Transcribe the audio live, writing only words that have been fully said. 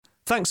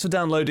Thanks for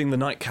downloading The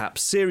Nightcap,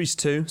 Series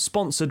 2,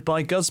 sponsored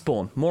by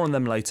Gusborne. More on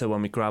them later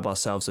when we grab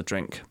ourselves a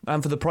drink.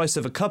 And for the price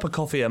of a cup of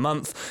coffee a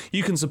month,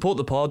 you can support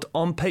the pod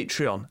on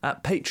Patreon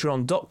at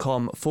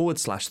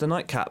patreon.com/The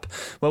Nightcap,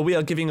 where we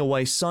are giving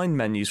away signed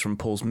menus from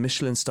Paul's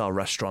Michelin star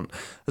restaurant.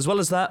 As well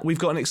as that, we've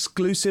got an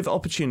exclusive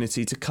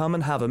opportunity to come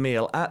and have a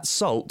meal at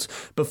Salt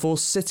before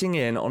sitting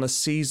in on a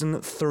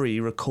Season 3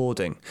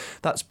 recording.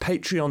 That's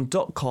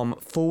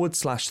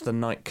patreon.com/The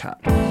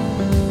Nightcap.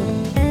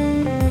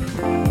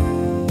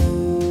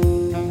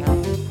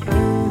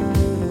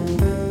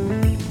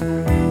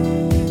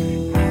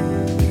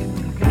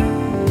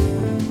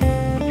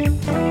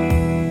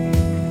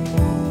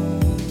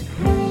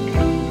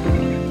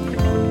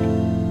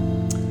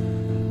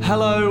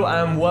 Hello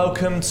and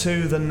welcome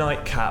to The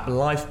Nightcap,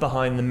 life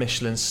behind the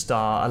Michelin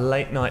star, a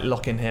late night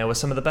lock-in here where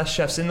some of the best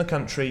chefs in the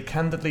country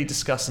candidly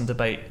discuss and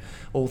debate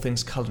all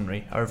things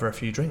culinary over a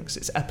few drinks.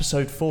 It's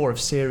episode 4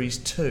 of series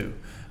 2,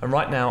 and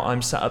right now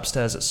I'm sat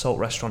upstairs at Salt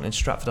Restaurant in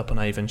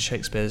Stratford-upon-Avon,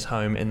 Shakespeare's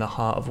home in the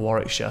heart of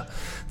Warwickshire.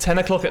 10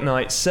 o'clock at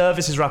night,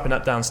 service is wrapping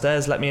up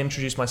downstairs. Let me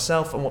introduce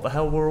myself and what the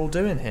hell we're all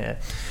doing here.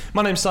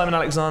 My name's Simon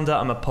Alexander.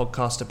 I'm a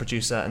podcaster,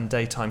 producer and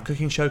daytime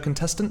cooking show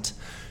contestant.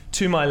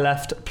 To my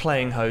left,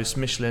 playing host,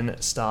 Michelin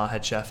star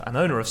head chef and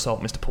owner of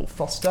Salt, Mr. Paul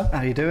Foster.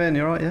 How you doing?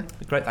 You all right, yeah?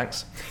 Great,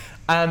 thanks.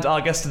 And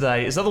our guest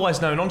today is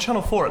otherwise known, on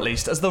Channel 4 at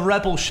least, as the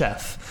Rebel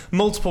Chef,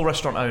 multiple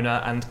restaurant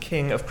owner and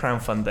king of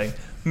crowdfunding,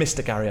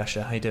 Mr. Gary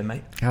Usher. How you doing,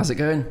 mate? How's it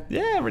going?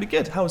 Yeah, really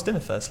good. How was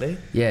dinner, firstly?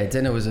 Yeah,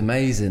 dinner was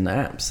amazing.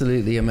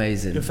 Absolutely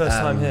amazing. Your first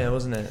time here,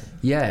 wasn't it?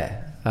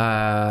 Yeah.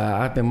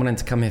 I've been wanting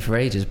to come here for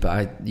ages,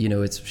 but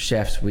it's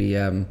chefs, we...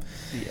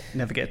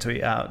 never get to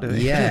eat out, do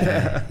we?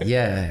 Yeah,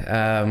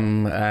 yeah.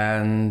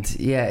 And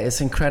yeah, it's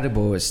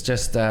incredible. It's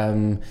just...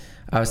 I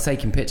was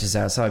taking pictures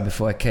outside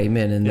before I came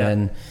in, and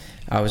then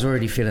I was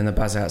already feeling the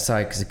buzz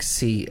outside because I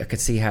could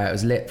see how it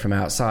was lit from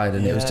outside,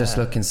 and it was just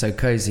looking so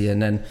cozy.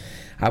 And then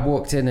I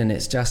walked in, and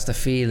it's just a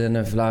feeling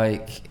of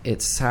like,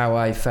 it's how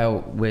I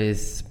felt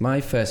with my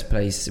first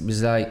place. It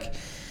was like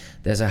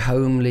there's a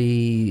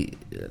homely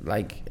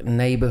like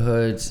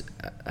neighborhood,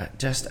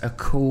 just a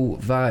cool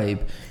vibe,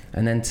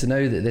 and then to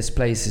know that this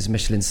place is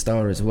Michelin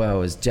star as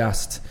well is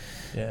just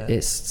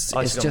it's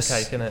just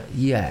cake, isn't it?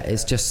 Yeah,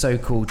 it's just so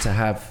cool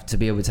to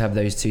be able to have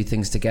those two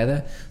things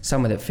together.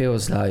 Somewhere that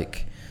feels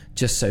like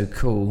just so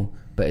cool,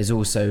 but is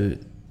also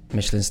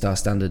Michelin star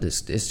standard.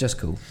 It's just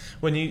cool.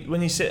 When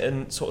you sit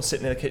in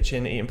the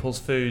kitchen eating Paul's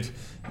food,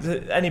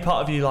 any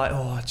part of you like,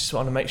 oh, I just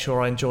want to make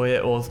sure I enjoy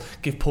it, or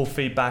give Paul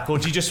feedback, or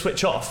do you just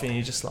switch off and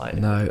you just like?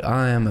 No,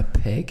 I am a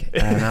pig.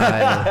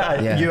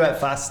 And You ate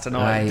fast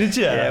tonight. Did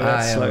you? Yeah, we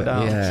had to slow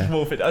down. Yeah.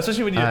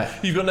 Especially when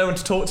you've got no one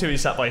to talk to, you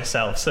sat by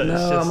yourself. So no,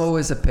 it's just... I'm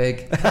always a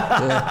pig.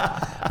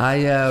 I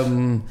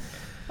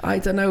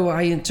don't know.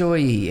 I enjoy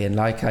eating.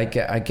 Like I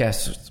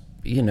guess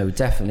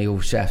definitely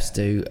all chefs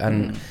do,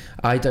 and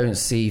I don't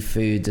see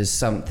food as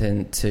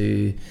something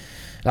to,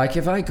 like,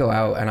 if I go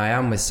out and I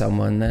am with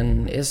someone,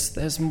 then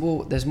there's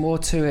more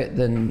to it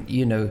than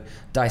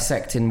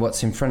dissecting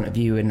what's in front of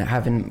you and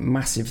having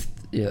massive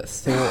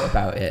thought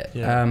about it.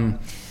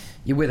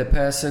 You're with a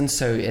person,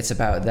 so it's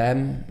about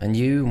them and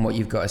you and what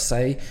you've got to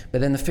say.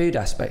 But then the food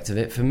aspect of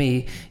it, for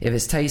me, if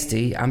it's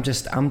tasty, I'm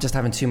just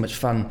having too much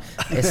fun.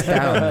 It's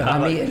down.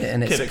 I'm eating it,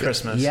 and it's kid at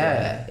Christmas.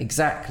 Yeah,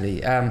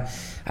 exactly.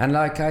 And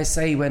like I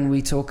say, when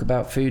we talk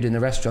about food in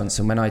the restaurants,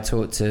 and when I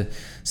talk to,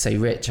 say,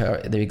 Rich,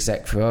 the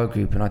exec for our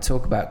group, and I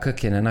talk about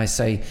cooking, and I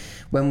say,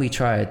 when we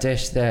try a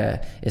dish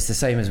there, it's the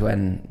same as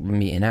when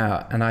we're eating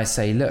out. And I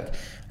say, look,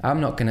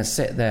 I'm not going to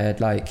sit there,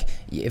 like,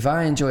 if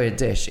I enjoy a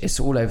dish, it's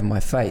all over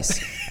my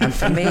face. And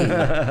for me,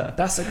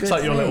 that's a good thing. It's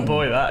like your little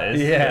boy, that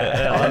is.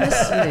 Yeah.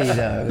 Honestly,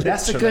 though,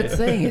 that's a good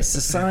thing. It's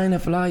a sign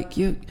of, like,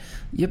 you're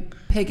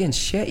pigging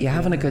shit. You're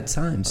having a good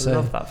time. So, I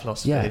love that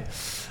philosophy. Yeah.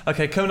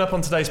 Okay, coming up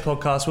on today's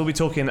podcast, we'll be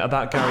talking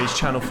about Gary's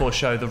Channel 4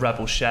 show, The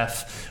Rebel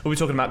Chef. We'll be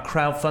talking about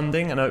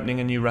crowdfunding and opening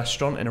a new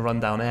restaurant in a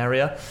rundown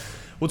area.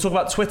 We'll talk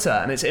about Twitter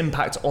and its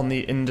impact on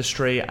the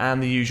industry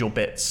and the usual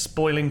bits,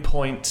 boiling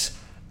point,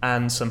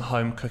 and some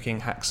home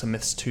cooking hacks and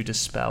myths to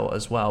dispel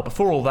as well.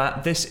 Before all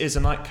that, this is a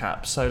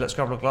nightcap, so let's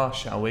grab a glass,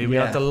 shall we? We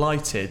are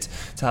delighted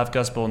to have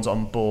Gusborne's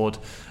on board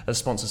as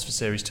sponsors for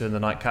Series 2 in the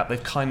Nightcap.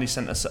 They've kindly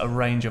sent us a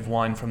range of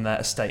wine from their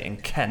estate in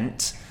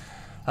Kent.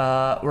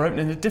 We're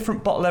opening a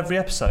different bottle every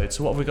episode,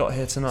 so what have we got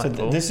here tonight,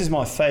 Paul? This is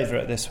my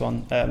favourite, this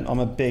one. I'm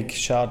a big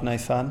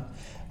Chardonnay fan,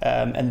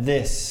 and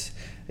this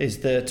is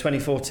the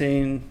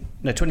 2016,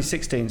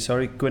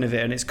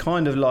 Guinevere, and it's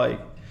kind of like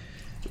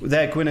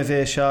their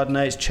Guinevere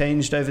Chardonnay. It's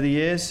changed over the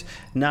years.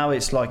 Now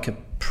it's like a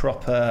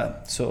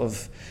proper sort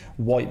of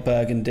white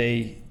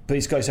Burgundy, but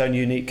it's got its own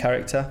unique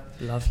character.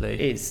 Lovely.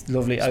 It's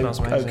lovely,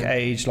 oak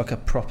aged, like a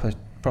proper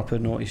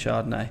naughty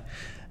Chardonnay.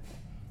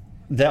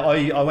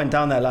 I went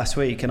down there last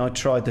week and I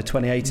tried the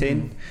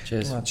 2018.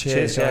 Cheers. Well,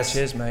 cheers,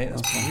 cheers, mate.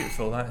 That's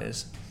beautiful, that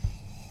is.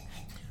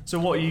 So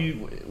what are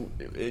you,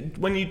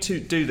 when you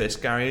do this,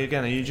 Gary,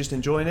 again, are you just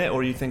enjoying it,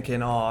 or are you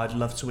thinking, oh, I'd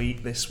love to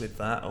eat this with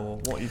that, or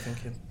what are you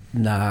thinking?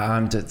 Nah,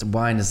 the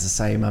wine is the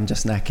same. I'm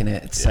just necking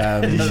it.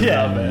 I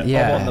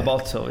want the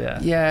bottle.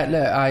 Yeah.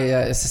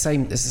 Look, it's the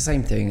same. It's the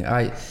same thing.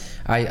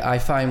 I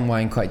find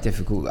wine quite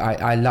difficult.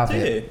 I love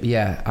it.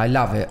 Yeah, I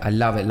love it. I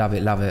love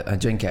it. I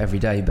drink it every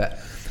day, but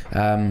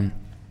I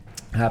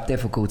have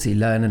difficulty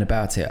learning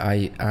about it.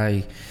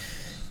 I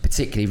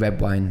particularly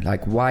red wine.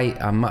 Like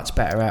white, I'm much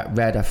better at.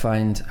 Red, I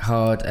find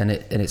hard, and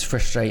it's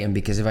frustrating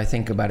because if I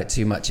think about it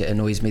too much, it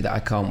annoys me that I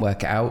can't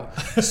work it out.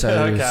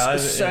 So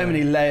so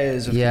many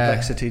layers of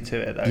complexity to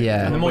it. Though.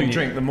 Yeah, and the more you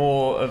drink, the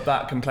more of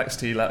that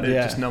complexity, like, it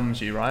just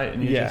numbs you, right?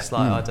 And you're just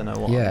like, I don't know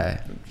what.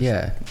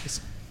 Yeah. It's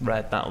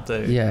red, that'll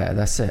do. Yeah,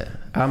 that's it.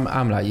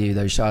 I'm like you,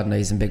 those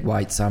Chardonnays and big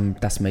whites.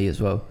 That's me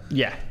as well.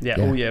 Yeah,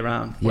 all year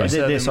round. Yeah. Well, I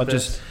did this. I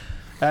just.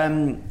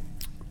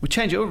 We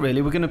change it up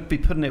really. We're going to be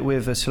putting it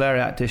with a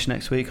celeriac dish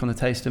next week on the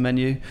taster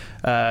menu.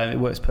 It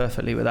works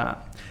perfectly with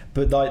that.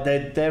 But like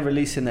they're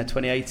releasing their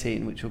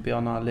 2018, which will be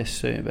on our list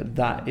soon. But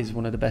that is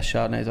one of the best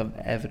Chardonnays I've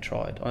ever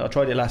tried. I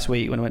tried it last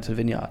week when I went to the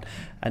vineyard,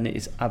 and it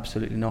is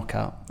absolutely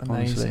knockout.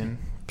 Amazing. Honestly.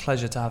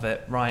 Pleasure to have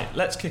it. Right,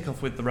 let's kick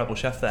off with the Rebel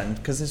Chef then,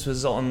 because this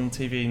was on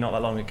TV not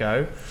that long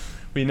ago.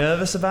 Were you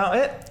nervous about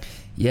it?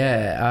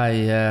 Yeah, I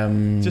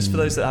just for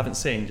those that haven't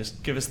seen,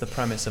 just give us the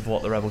premise of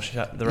what the Rebel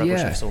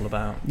Chef's all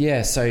about.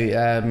 Yeah, so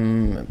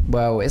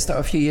it's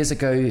a few years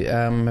ago,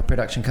 a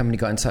production company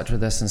got in touch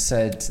with us and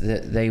said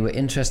that they were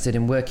interested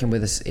in working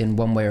with us in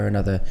one way or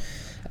another.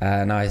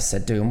 And I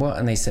said, doing what?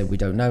 And they said, we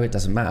don't know, it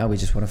doesn't matter, we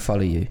just want to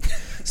follow you.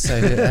 So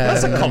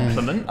that's a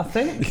compliment, I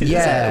think.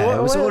 Yeah,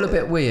 it was all a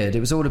bit weird.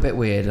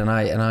 And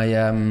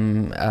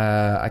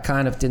I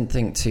kind of didn't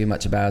think too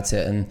much about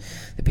it. And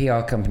the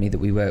PR company that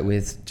we work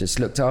with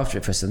just looked after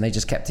it for us, and they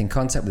just kept in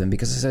contact with them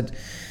because I said,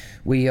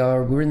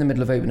 we're in the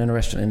middle of opening a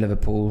restaurant in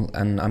Liverpool,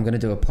 and I'm going to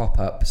do a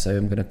pop-up, so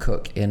I'm going to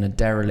cook in a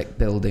derelict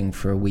building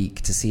for a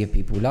week to see if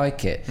people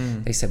like it.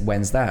 They said,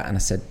 when's that? And I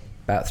said,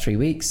 about 3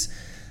 weeks.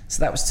 So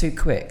that was too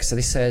quick. So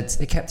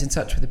they kept in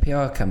touch with the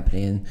PR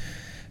company and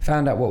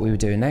found out what we were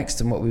doing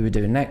next. And what we were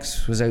doing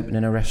next was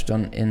opening a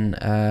restaurant in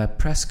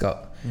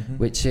Prescott,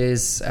 which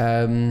is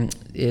a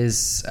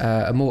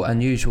more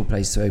unusual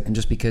place to open,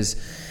 just because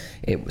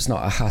it was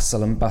not a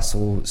hustle and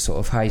bustle sort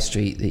of high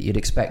street that you'd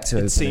expect to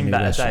open. It's seen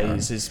better restaurant.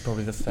 days is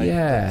probably the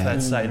fair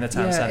to say in the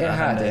town centre.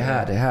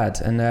 It had.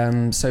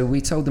 And so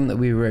we told them that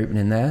we were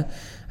opening there,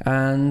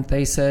 and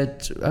they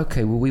said,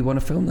 okay, well, we want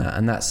to film that.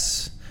 And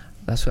that's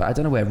what, I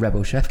don't know where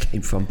Rebel Chef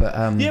came from, but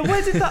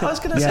where did that? I was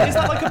going to say, is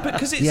that like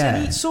because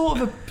it's sort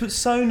of a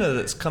persona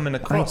that's coming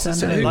across. Who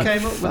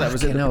came up with that?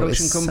 Was it the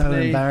production company?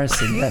 So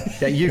embarrassing.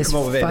 Yeah, you come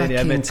up with it, didn't you?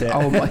 Admit it.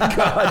 Oh my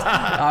god,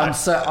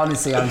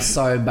 I'm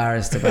so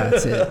embarrassed about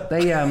it.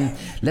 They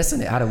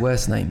listen, it had a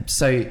worse name.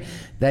 So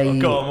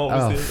they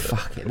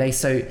fuck it. They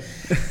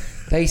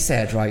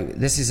said, right,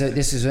 this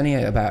is only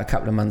about a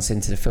couple of months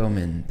into the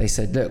filming. They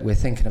said, look, we're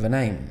thinking of a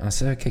name. I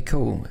said, okay,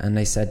 cool. And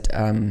they said,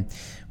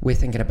 we're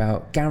thinking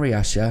about Gary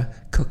Usher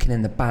cooking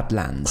in the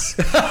Badlands.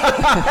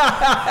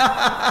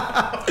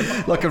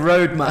 Like a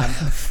roadman.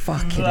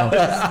 Fucking hell.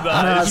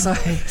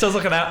 Sounds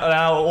like an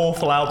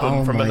awful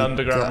album from an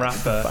underground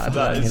rapper.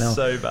 That is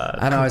so bad.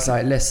 And I was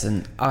like,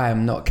 listen, I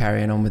am not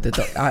carrying on with the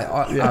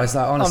I was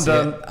like, honestly,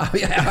 I'm done.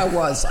 I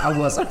was.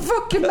 I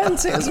fucking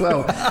meant it as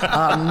well.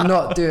 I'm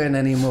not doing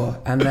anymore.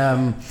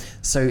 And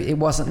so it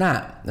wasn't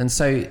that. And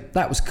so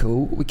that was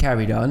cool. We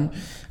carried on.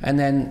 And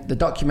then the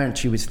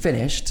documentary was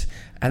finished.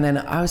 And then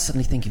I was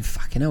suddenly thinking,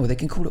 fucking hell, they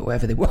can call it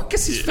whatever they want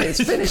because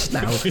it's finished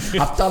now.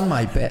 I've done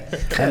my bit.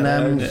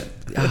 And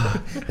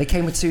they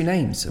came with two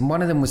names, and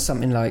one of them was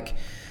something like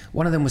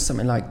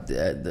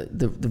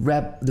the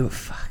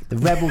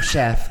Rebel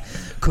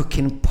Chef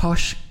cooking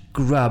posh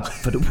grub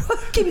for the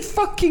working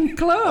fucking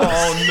class.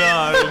 Oh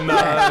no!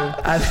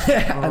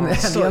 And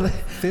the other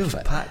feels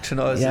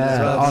patronising. Yeah, as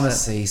well,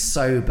 honestly,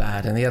 so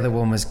bad. And the other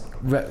one was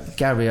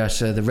Gary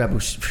Usher, the Rebel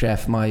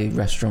Chef, My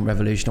Restaurant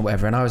Revolution, or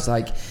whatever. And I was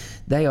like,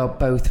 they are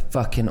both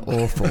fucking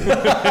awful.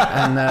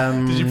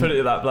 And did you put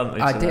it that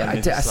bluntly? I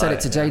did. I said it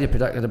to Jay, the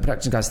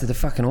production guy. I said, they're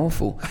fucking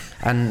awful.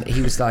 And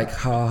he was like,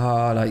 ha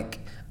ha, like,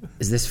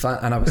 is this fun?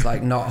 And I was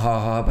like, not ha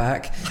ha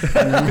back.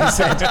 And then he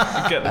said,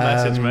 get the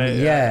message,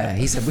 mate. Yeah,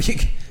 he said, well,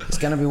 it's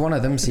going to be one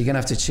of them, so you're going to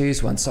have to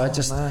choose one. So I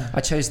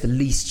chose the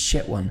least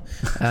shit one.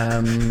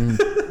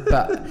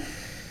 But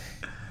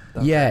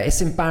yeah,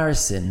 it's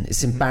embarrassing.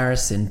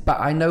 But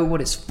I know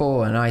what it's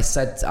for. And I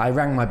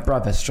rang my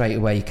brother straight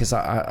away because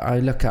I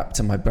look up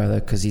to my brother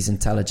because he's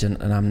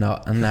intelligent and I'm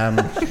not. And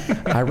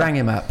I rang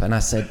him up and I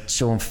said,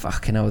 Sean,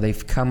 fucking hell,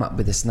 they've come up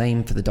with this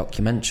name for the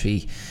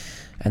documentary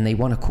and they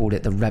want to call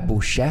it the Rebel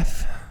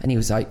Chef. And he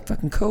was like,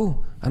 fucking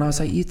cool. And I was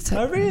like,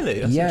 oh really?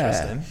 That's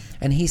interesting.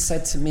 And he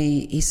said to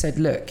me,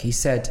 look,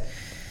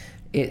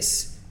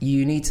 it's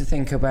you need to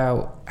think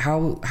about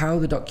how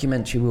the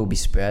documentary will be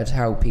spread,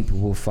 how people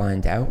will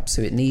find out.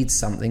 So it needs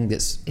something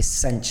that's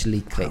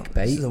essentially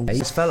clickbait.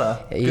 This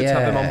fella, good to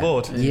have him on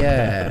board.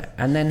 Yeah.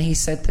 And then he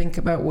said, think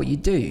about what you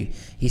do.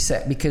 He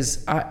said,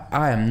 because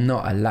I am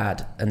not a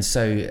lad. And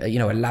so,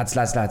 lads,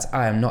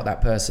 I am not that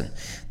person.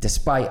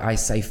 Despite I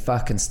say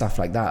fuck and stuff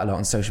like that a lot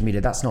on social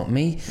media, that's not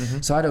me.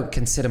 Mm-hmm. So I don't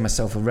consider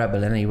myself a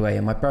rebel in any way.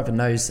 And my brother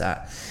knows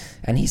that.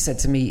 And he said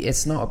to me,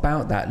 it's not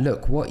about that.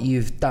 Look, what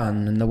you've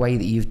done and the way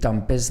that you've done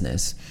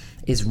business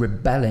is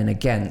rebelling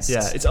against...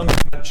 Yeah, it's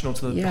unconventional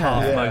to the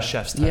path most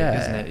chefs take,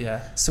 isn't it?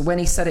 Yeah. So when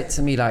he said it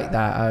to me like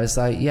that, I was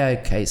like, yeah,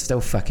 okay, it's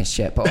still fucking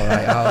shit, but all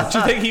right. Do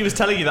you think he was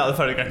telling you that on the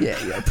phone again?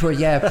 Yeah,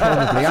 probably.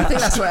 I think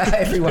that's what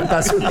everyone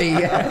does with me.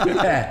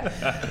 Yeah.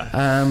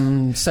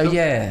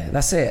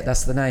 That's it.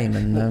 That's the name.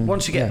 And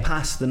once you get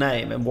past the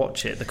name and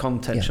watch it, the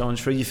content shines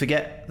through. You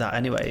forget that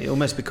anyway. It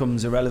almost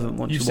becomes irrelevant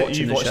once you're watching the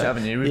show. You've watched it,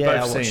 haven't you? We've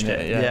both seen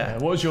it. Yeah.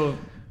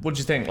 What did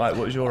you think? Like,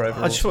 what was your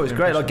overall? I just thought it was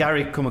great. Like,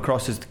 Gary come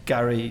across as the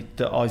Gary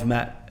that I've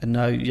met and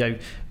know,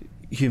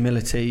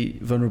 humility,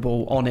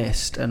 vulnerable,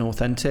 honest, and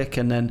authentic.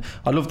 And then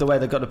I love the way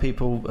they got the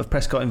people of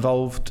Prescott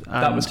involved.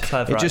 And that was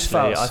clever. It just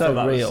felt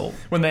so real.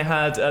 When they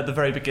had at the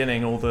very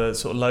beginning all the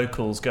sort of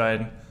locals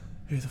going,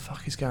 "Who the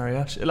fuck is Gary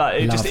Usher?"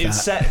 Like it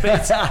set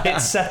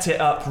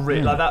it up.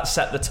 Like that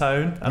set the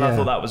tone, and I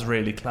thought that was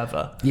really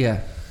clever.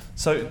 Yeah.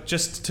 So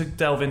just to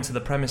delve into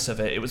the premise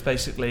of it, it was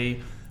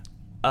basically.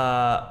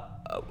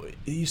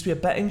 It used to be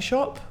a betting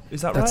shop,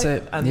 is that right? That's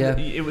it. And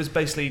it was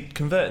basically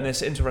converting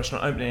this into a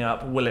restaurant, opening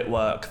up. Will it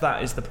work?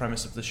 That is the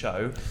premise of the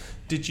show.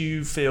 Did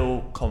you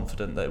feel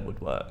confident that it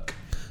would work?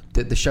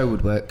 That the show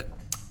would work?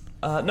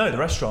 No, the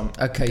restaurant.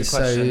 Okay, Good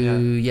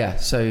question,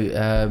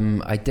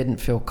 so I didn't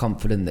feel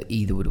confident that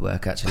either would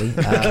work, actually.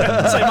 Same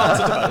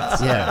answer to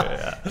both.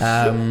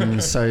 Yeah.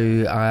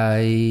 So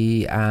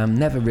I am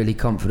never really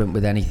confident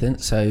with anything.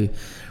 So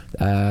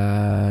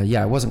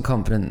I wasn't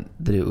confident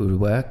that it would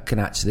work, and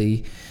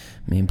actually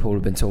me and Paul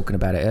have been talking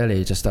about it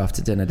earlier just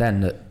after dinner then,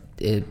 that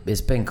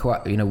it's been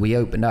quite, we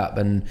opened up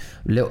and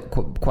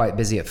quite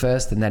busy at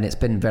first, and then it's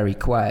been very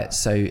quiet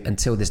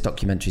until this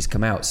documentary's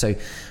come out. So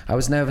I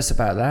was nervous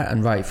about that,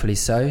 and rightfully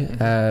so.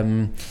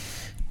 Mm-hmm.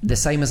 The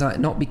same as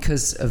not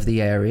because of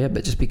the area,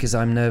 but just because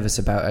I'm nervous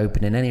about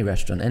opening any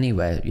restaurant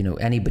anywhere.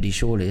 Anybody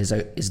surely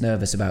is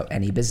nervous about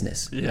any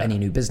business, any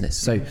new business.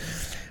 So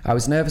I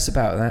was nervous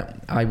about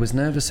that. I was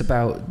nervous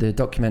about the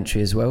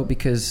documentary as well,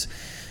 because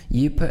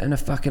you put in a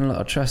fucking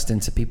lot of trust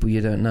into people you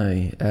don't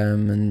know,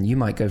 and you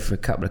might go for a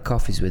couple of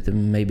coffees with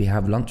them, maybe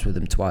have lunch with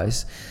them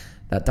twice.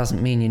 That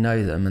doesn't mean you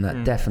know them, and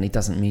that definitely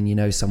doesn't mean you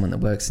know someone that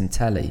works in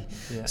telly.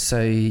 Yeah. So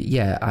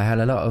I had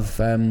a lot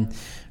of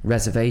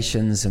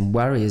reservations and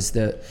worries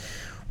that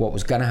what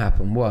was going to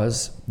happen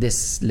was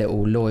this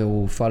little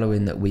loyal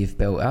following that we've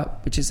built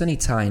up, which is only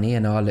tiny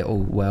in our little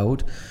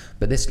world,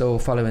 but this loyal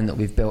following that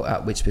we've built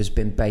up, which has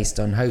been based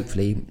on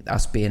hopefully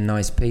us being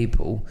nice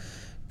people,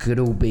 could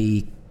all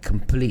be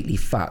completely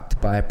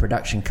fucked by a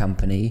production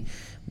company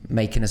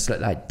making us look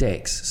like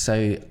dicks.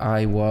 So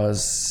I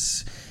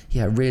was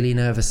really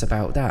nervous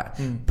about that.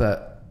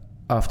 But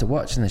after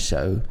watching the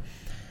show,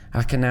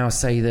 I can now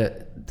say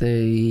that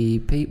the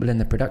people in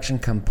the production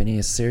company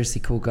are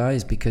seriously cool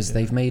guys, because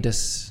they've made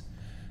us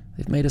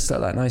look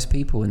like nice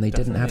people, and they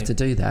didn't have to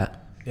do that.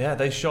 Yeah,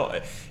 they shot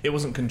it. It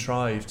wasn't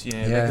contrived.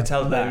 They could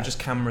tell that there were just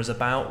cameras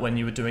about when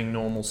you were doing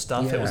normal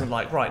stuff. Yeah. It wasn't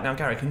like, right, now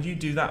Gary, can you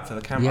do that for the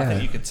camera? I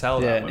think you could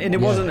tell that. And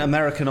it wasn't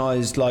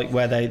Americanized, like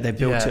where they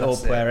built it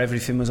up, where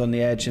everything was on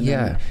the edge, and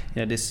then,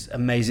 this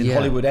amazing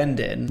Hollywood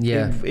ending.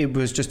 It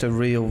was just a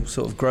real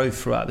sort of growth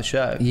throughout the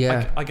show.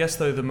 I guess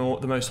though the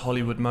most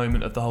Hollywood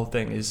moment of the whole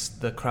thing is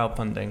the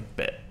crowdfunding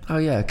bit. Oh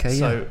yeah, okay.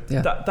 So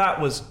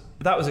that was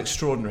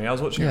extraordinary. I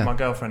was watching it with my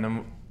girlfriend,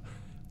 and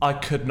I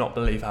could not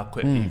believe how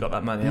quickly you got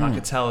that money, and I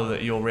could tell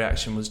that your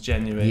reaction was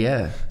genuine.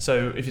 Yeah.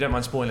 So if you don't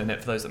mind spoiling it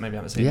for those that maybe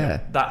haven't seen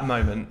it, that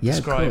moment,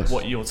 describe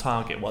what your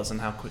target was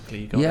and how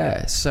quickly you got it.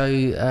 Yeah,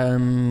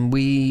 so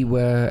we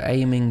were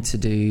aiming to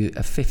do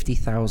a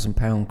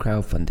 £50,000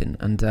 crowdfunding,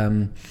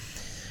 and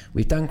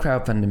we've done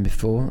crowdfunding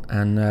before,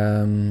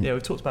 and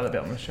we've talked about it a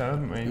bit on the show,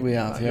 haven't we? We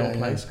have, your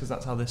place, because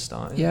that's how this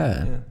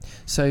started.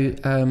 So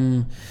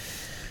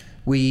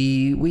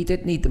we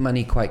did need the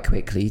money quite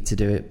quickly to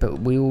do it, but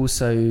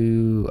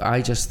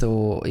I just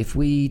thought if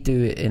we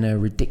do it in a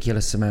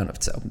ridiculous amount of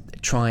time,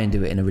 try and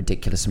do it in a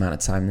ridiculous amount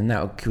of time, then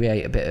that'll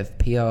create a bit of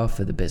PR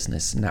for the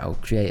business, and that'll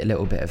create a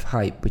little bit of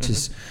hype, which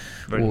is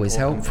very always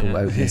helpful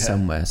opening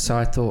somewhere. So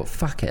I thought,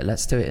 fuck it,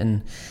 let's set it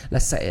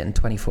in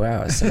 24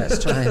 hours. So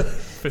let's try and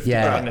 50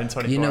 grand in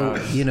 24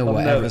 hours. I'm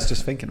nervous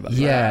just thinking about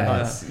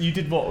that. You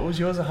did what was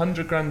yours?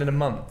 100 grand in a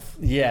month.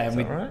 Yeah, and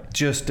we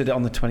just did it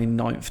on the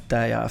 29th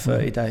day out of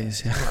 30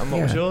 days. Yeah. And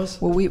what was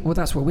yours? Well,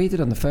 that's what we did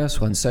on the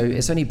first one. So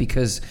it's only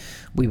because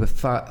we were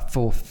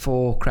four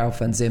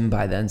crowdfunds in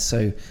by then.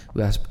 So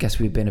I guess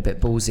we've been a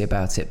bit ballsy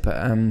about it.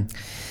 But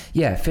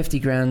 50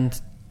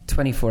 grand,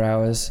 24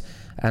 hours.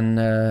 And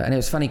it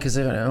was funny because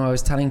I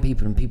was telling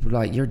people, and people were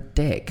like, "You're a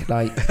dick!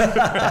 Like,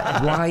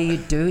 why are you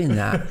doing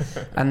that?"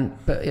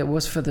 But it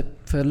was for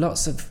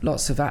lots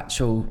of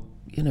actual,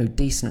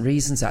 decent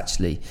reasons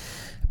actually.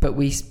 But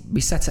we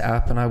set it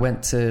up, and I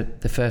went to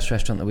the first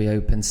restaurant that we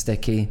opened,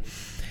 Sticky,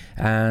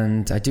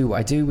 and I do what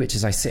I do, which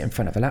is I sit in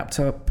front of a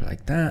laptop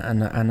like that,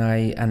 and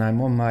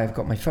I've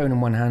got my phone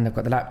in one hand, I've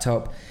got the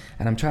laptop,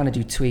 and I'm trying to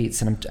do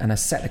tweets, and I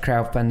set the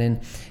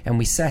crowdfunding, and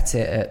we set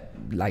it at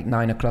like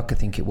 9 o'clock, I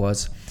think it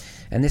was.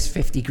 And this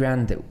 50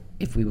 grand that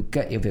if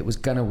it was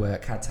gonna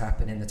work had to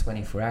happen in the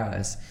 24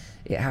 hours.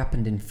 It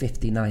happened in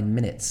 59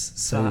 minutes.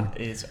 So that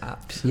is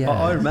absolutely. Yeah.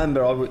 I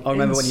remember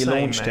when you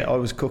launched mate. it. I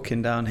was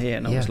cooking down here,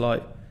 and I was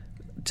like,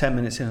 10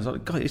 minutes in, I was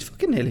like, God, it's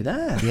fucking nearly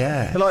there.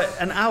 Yeah. But like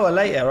an hour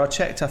later, I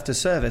checked after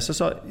service. I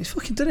was like, he's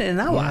fucking done it in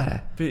an hour.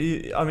 Yeah. But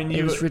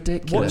It was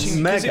ridiculous.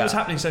 Watching, because it Mega. was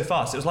happening so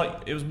fast. It was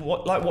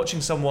like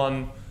watching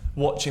someone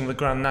watching the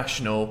Grand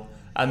National,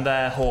 and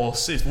their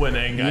horse is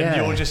winning, and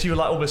you were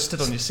like almost stood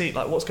on your seat,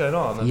 like, what's going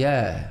on?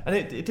 And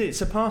it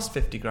surpassed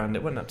 50 grand.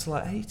 It went up to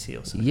like 80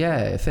 or something. Yeah,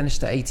 it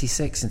finished at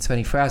 86 in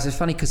 24 hours. It's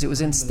funny because it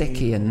was in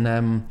Sticky, and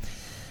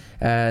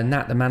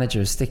Nat, the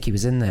manager of Sticky,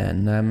 was in there,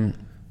 and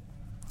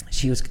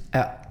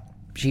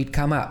she'd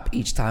come up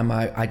each time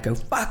I'd go,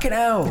 fucking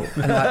hell,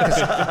 and like,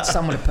 'cause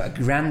someone had put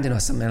a grand in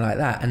or something like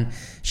that, and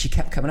she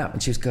kept coming up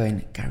and she was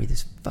going, Gary,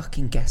 there's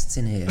fucking guests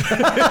in here.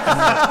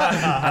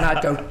 and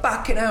I'd go,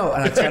 fucking hell,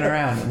 and I'd turn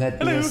around and they'd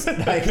be like,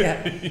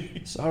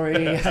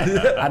 sorry.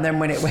 And then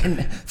when it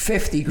went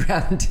 50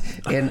 grand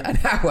in an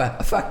hour,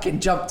 I fucking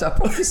jumped up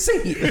off the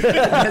seat. And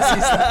there's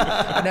this,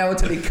 an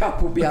elderly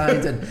couple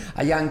behind, and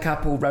a young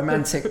couple,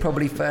 romantic,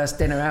 probably first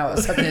dinner out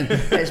or something.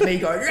 There's me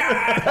going,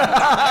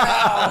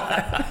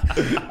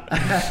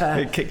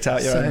 It kicked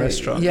out your own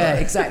restaurant. Yeah,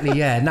 exactly.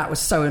 Yeah, and Nat was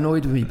so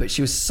annoyed with me, but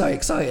she was so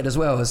excited as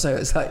well. So it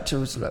was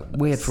like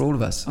weird for all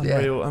of us.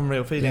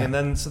 Unreal feeling. Yeah. And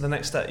then so the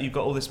next step, you've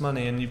got all this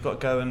money, and you've got to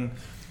go and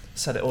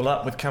set it all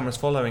up with cameras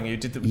following you.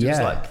 Did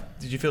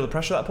you feel the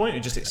pressure at that point? Or were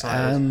you just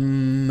excited?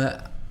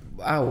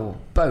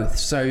 Both.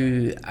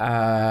 So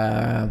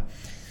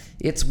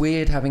it's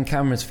weird having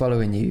cameras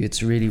following you.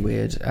 It's really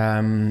weird.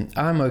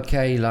 I'm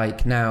okay.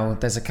 Like now,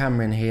 there's a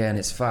camera in here, and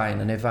it's fine.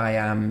 And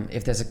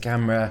if there's a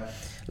camera,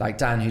 like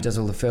Dan, who does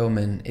all the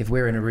filming, if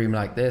we're in a room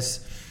like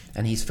this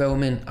and he's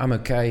filming, I'm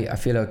okay. I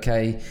feel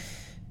okay.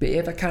 But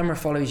if a camera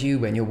follows you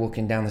when you're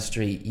walking down the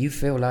street, you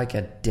feel like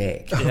a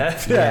dick. Yeah.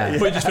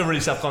 But you just feel really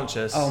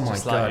self-conscious. Oh my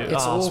God, it's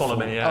awful. Swallow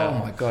me, yeah. Oh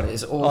my God,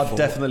 it's awful. I'd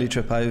definitely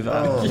trip over.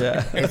 Oh,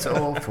 yeah. It's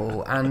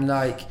awful. And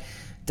like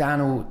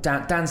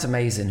Dan's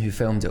amazing, who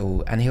filmed it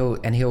all, and he'll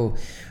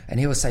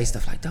say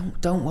stuff like,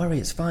 don't worry,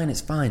 it's fine,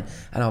 and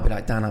I'll be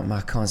like, Dan,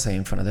 I can't say it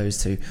in front of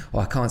those two,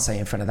 or I can't say it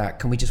in front of that,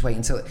 can we just wait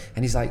until,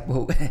 and he's like,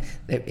 well,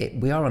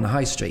 we are on a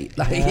high street,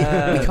 like we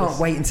can't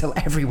wait until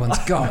everyone's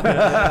gone.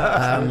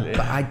 But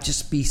I'd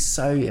just be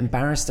so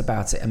embarrassed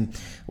about it. And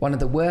one of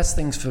the worst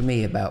things for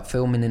me about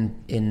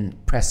filming in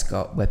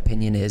Prescott, where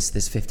Pinion is,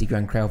 this 50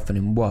 grand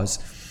crowdfunding was,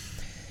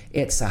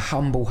 it's a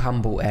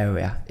humble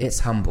area.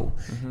 It's humble.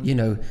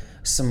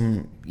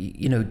 Some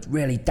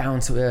really down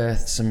to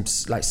earth, some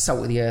like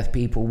salt of the earth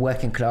people,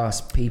 working class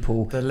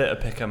people. The litter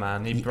picker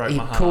man, he broke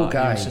my heart. Cool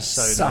guy. He was just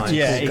so Such nice.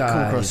 Yeah, cool he guy.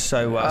 come across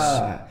so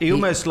well. He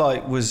almost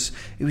like was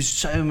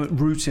so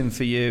rooting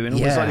for you, and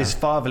almost like this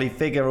fatherly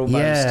figure almost.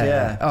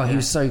 Yeah. Oh, he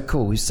was so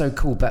cool. He was so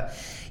cool. But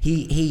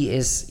he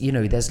is,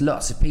 there's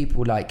lots of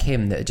people like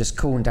him that are just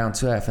cool and down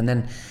to earth, and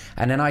then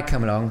I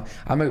come along,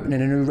 I'm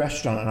opening a new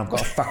restaurant, and I've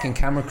got a fucking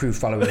camera crew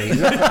following me.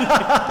 Look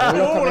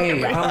at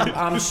me.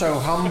 I'm so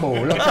humble.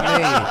 Look at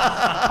me.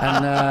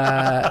 And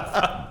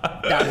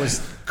that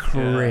was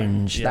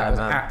cringe. That was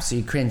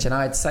absolutely cringe. And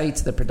I'd say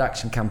to the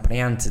production company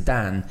and to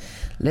Dan,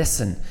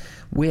 listen,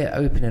 we're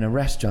opening a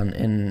restaurant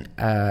in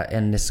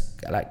this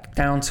like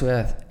down to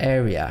earth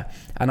area,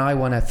 and I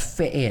want to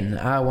fit in.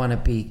 I want to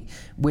be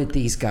with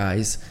these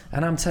guys,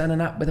 and I'm turning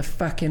up with a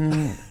fucking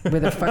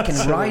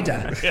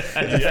rider,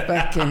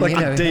 Like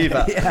a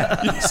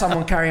diva.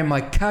 Someone carrying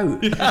my coat.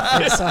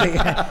 It's like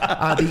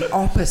the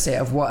opposite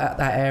of what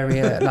that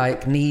area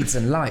like needs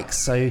and likes.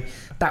 So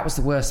that was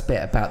the worst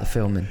bit about the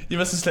filming. You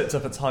must have slipped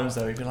up at times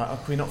though. You'd be like, "Oh,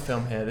 can we not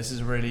film here? This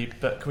is really."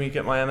 But can we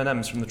get my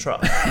M&Ms from the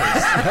truck? I'm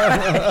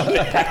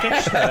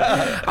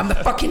the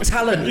fucking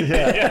talent.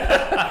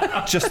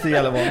 Just the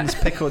yellow ones.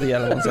 Pick all the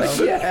yellow ones out.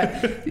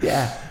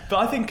 Yeah. But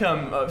I think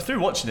through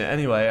watching it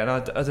anyway, and I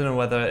don't know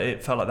whether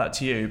it felt like that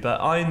to you,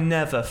 but I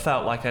never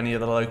felt like any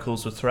of the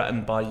locals were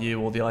threatened by you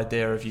or the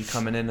idea of you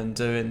coming in and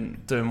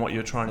doing what you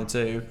were trying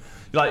to do.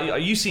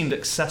 Like, you seemed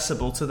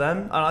accessible to them,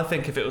 and I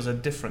think if it was a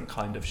different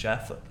kind of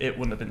chef, it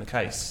wouldn't have been the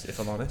case, if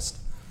I'm honest.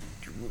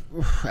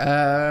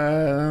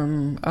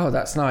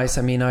 That's nice.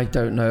 I mean, I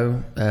don't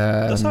know.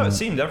 That's how it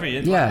seemed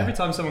every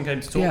time someone came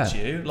to talk to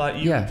you,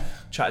 like you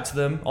chatted to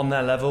them on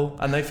their level,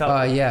 and they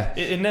felt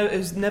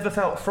it never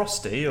felt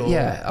frosty. Or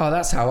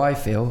that's how I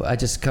feel. I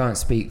just can't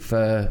speak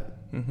for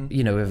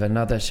if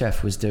another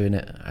chef was doing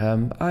it.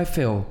 I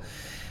feel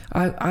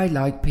I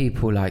like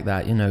people like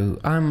that.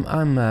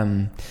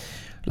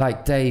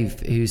 like Dave,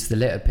 who's the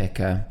litter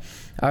picker.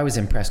 I was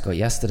in Prescott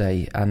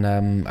yesterday, and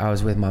I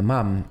was with my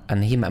mum,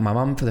 and he met my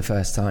mum for the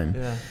first time.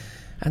 Yeah.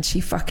 And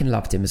she fucking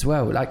loved him as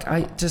well. Like,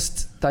 I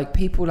just, like,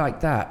 people like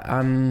that,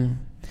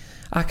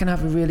 I can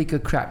have a really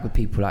good crack with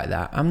people like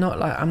that. I'm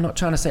not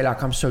trying to say,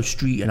 like, I'm so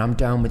street and I'm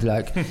down with,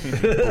 like,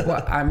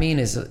 what I mean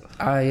is, they're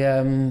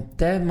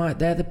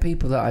the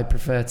people that I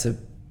prefer to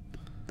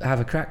have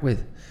a crack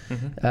with.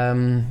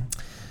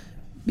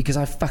 Because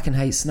I fucking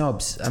hate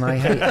snobs, and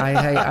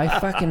I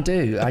fucking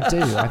do. I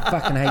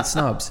fucking hate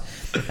snobs,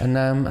 and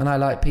I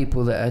like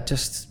people that are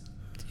just,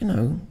 you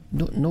know,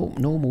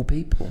 normal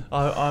people.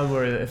 I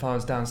worry that if I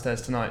was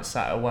downstairs tonight,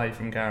 sat away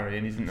from Gary,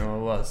 and he didn't know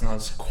who I was, and I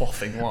was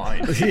quaffing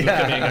wine, he'd look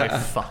at me and go,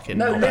 "Fucking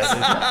no,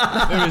 listen,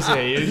 who is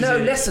he?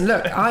 Listen,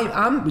 look,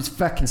 I was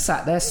fucking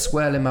sat there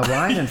swirling my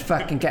wine and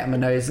fucking getting my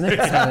nose in it.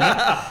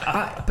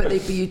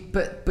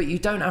 But you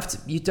don't have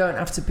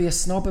to be a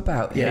snob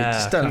about it. Yeah,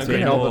 just don't have to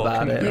be a knob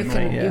about it.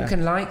 You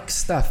can like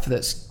stuff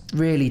that's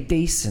really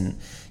decent.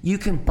 You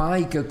can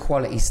buy good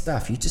quality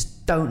stuff. You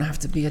just don't have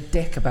to be a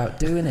dick about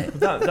doing it.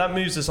 That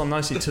moves us on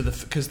nicely to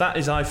because that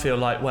is, I feel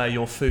like, where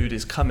your food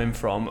is coming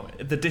from.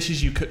 The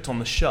dishes you cooked on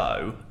the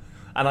show,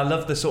 and I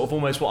love the sort of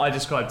almost what I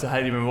described to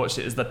Hayley when we watched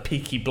it as the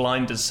Peaky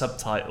Blinders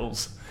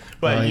subtitles,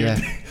 where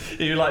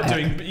you like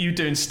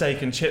doing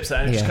steak and chips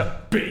and just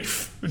cut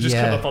beef would just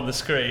come up on the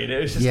screen. It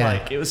was just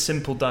like, it was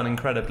simple done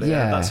incredibly.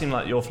 Yeah. That seemed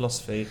like your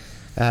philosophy.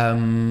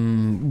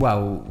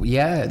 Well,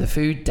 yeah, the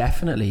food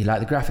definitely.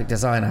 Like the graphic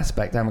design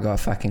aspect, I haven't got a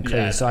fucking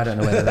clue, so I don't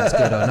know whether that's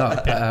good or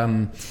not.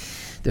 But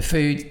the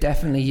food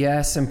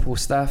definitely, simple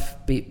stuff.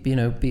 Beef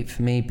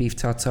for me, beef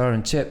tartare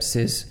and chips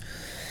is.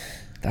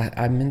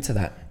 I'm into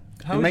that.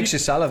 It makes you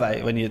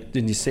salivate when you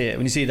see it.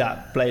 When you see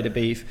that blade of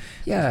beef,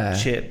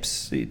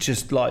 chips, it's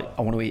just like,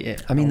 I want to eat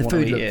it. I mean, the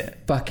food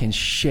looked fucking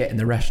shit in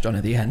the restaurant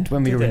at the end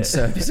when we were in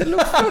service. It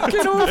looked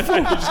fucking awful.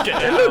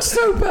 It looked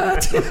so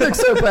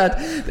bad.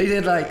 They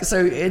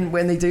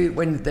did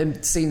when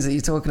them scenes that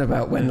you're talking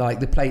about, when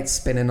like the plate's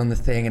spinning on the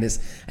thing and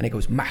it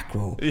goes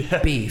mackerel,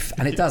 beef,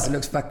 and it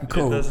looks fucking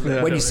cool.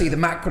 When you see the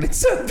mackerel in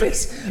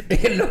service,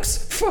 it looks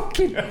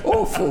fucking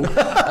awful.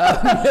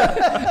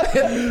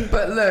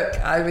 But look,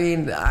 I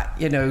mean,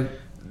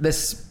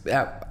 this.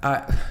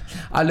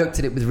 I looked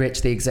at it with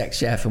Rich, the exec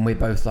chef, and we're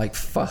both like,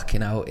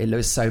 fucking hell, it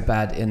looks so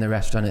bad in the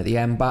restaurant at the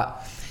end.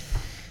 But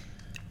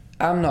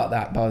I'm not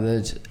that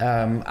bothered.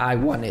 I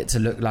want it to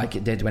look like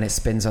it did when it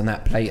spins on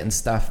that plate and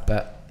stuff.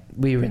 But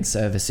we were in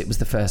service. It was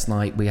the first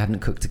night. We hadn't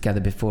cooked together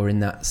before in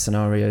that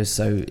scenario,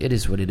 so it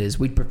is what it is.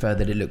 We'd prefer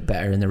that it looked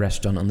better in the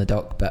restaurant on the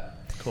dock, but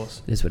of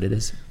course, it is what it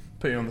is.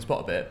 Put you on the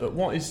spot a bit, but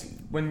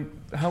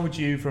how would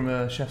you, from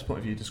a chef's point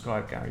of view,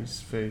 describe Gary's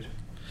food?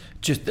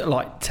 Just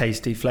like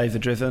tasty, flavour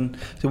driven.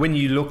 So when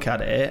you look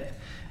at it,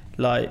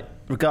 like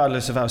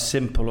regardless of how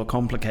simple or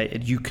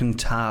complicated, you can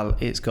tell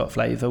it's got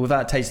flavour.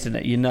 Without tasting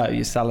it, you're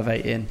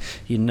salivating,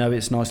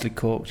 it's nicely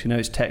cooked,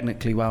 it's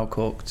technically well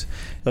cooked.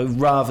 Like,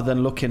 rather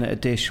than looking at a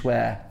dish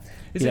where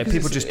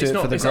people just do it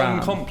for the gram.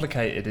 It's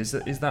uncomplicated. Is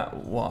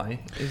that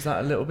why? Is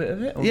that a little bit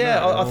of it?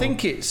 I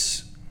think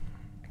it's.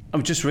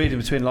 I'm just reading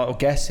between or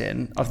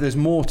guessing. There's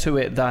more to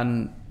it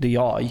than the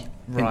eye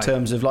in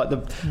terms of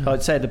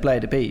I'd say the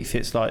blade of beef.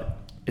 It's like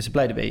it's a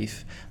blade of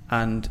beef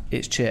and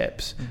it's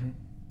chips,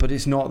 but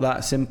it's not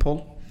that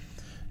simple.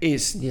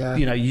 It's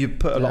you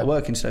put a lot of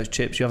work into those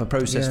chips. You have a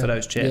process for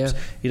those chips.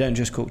 You don't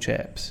just cook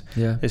chips.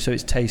 So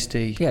it's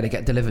tasty. Yeah, they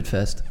get delivered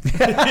first.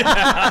 Yeah,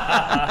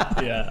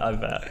 I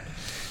bet.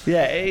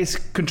 Yeah, it's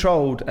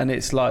controlled and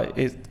it's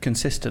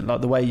consistent. Like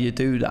the way you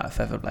do that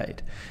feather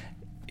blade.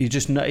 You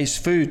just know it's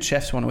food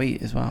chefs want to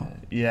eat as well.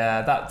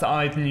 Yeah, that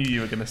I knew you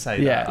were going to say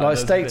that. Yeah, like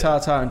steak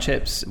tartare and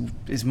chips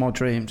is my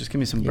dream. Just give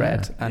me some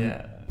bread and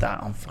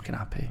that I'm fucking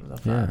happy. I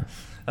love that.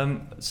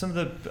 Some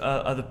of the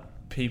other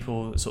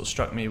people that sort of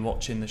struck me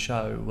watching the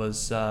show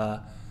was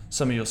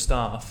some of your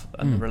staff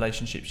and the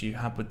relationships you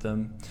had with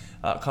them.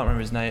 I can't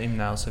remember his name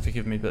now, so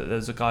forgive me, but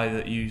there's a guy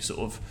that you sort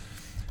of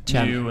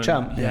knew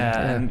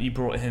and you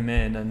brought him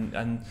in,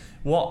 and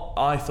what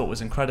I thought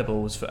was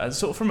incredible was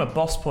sort of from a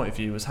boss point of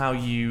view was how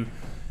you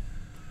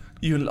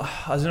I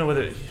don't know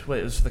whether it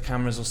was for the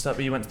cameras or stuff,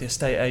 but you went to the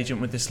estate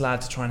agent with this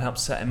lad to try and help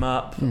set him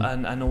up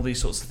and all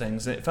these sorts of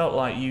things, and it felt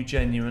like you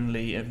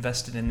genuinely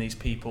invested in these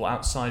people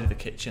outside of the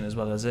kitchen as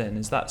well as in.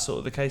 Is that sort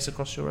of the case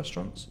across your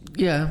restaurants?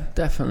 Yeah,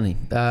 definitely.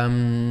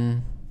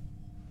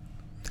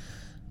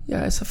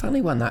 It's a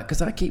funny one, that,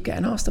 because I keep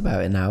getting asked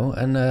about it now,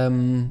 and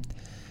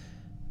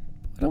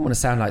I don't want to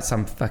sound like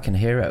some fucking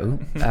hero.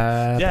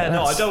 I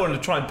don't want to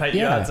try and paint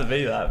you out to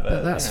be that.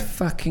 But that's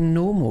fucking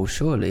normal,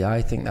 surely.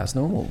 I think that's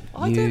normal.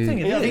 I don't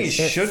think it is. I think it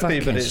should be,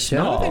 but it's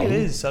not. I don't think it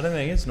is. I don't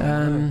think it's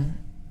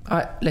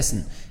not.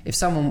 Listen, if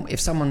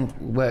someone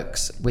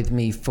works with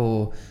me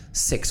for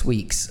 6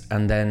 weeks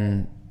and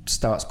then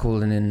starts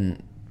calling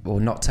in or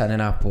not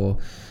turning up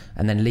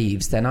and then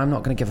leaves, then I'm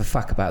not going to give a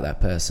fuck about that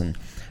person.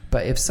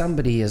 But if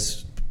somebody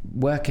is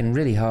working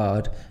really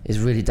hard, is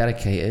really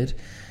dedicated,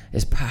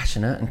 is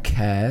passionate and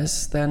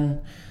cares,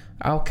 then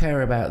I'll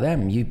care about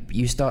them.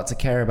 You start to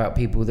care about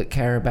people that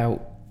care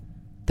about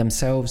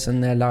themselves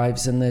and their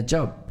lives and their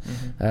job.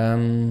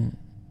 And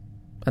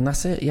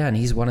that's it. Yeah, and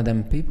he's one of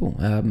them people.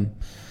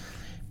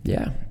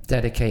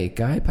 Dedicated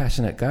guy,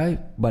 passionate guy,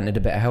 wanted a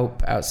bit of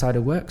help outside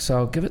of work, so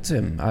I'll give it to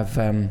him.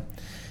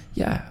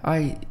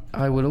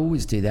 I will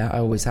always do that. I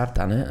always have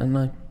done it,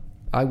 and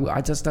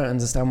I just don't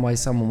understand why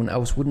someone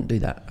else wouldn't do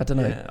that. I don't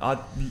know. Yeah, I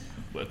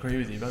agree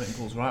with you. I think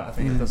Paul's right. I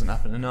think it doesn't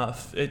happen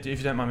enough. If you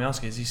don't mind me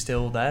asking, is he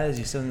still there? Is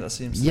he still in that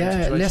same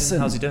situation? Listen,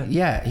 how's he doing?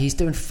 Yeah, he's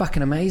doing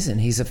fucking amazing.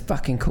 He's a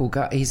fucking cool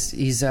guy. He's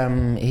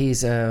doing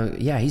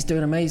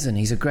amazing.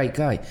 He's a great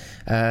guy.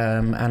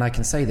 And I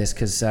can say this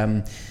because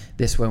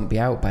this won't be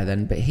out by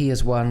then, but he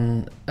has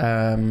won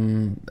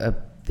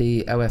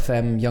the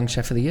OFM Young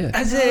Chef of the Year.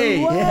 Has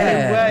he? Yeah.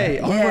 No way.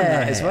 I won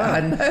that as well. I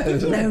know.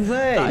 No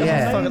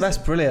way. That's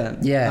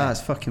brilliant. Yeah.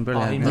 That's fucking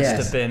brilliant. He must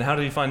have been. How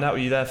did you find out? Were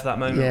you there for that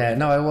moment? Yeah,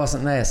 no, I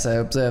wasn't there,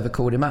 so Observer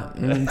called him up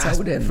and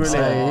told him.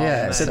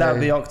 Brilliant. So that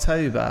would be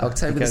October the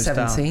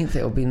 17th.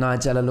 It'll be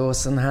Nigella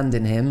Lawson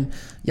handing him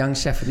Young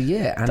Chef of the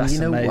Year. And that's you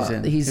know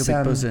amazing. What? He'll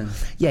be buzzing.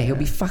 Yeah, he'll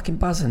be fucking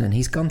buzzing, and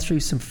he's gone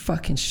through some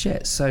fucking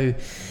shit. So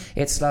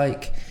it's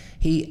like...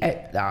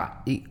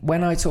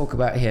 when I talk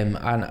about him,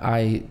 and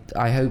I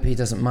hope he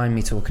doesn't mind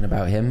me talking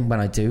about him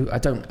when I do. I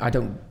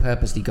don't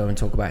purposely go and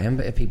talk about him,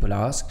 but if people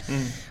ask,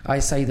 I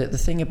say that the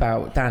thing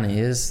about Danny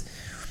is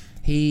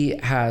he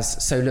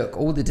has. So look,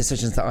 all the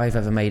decisions that I've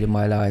ever made in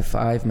my life,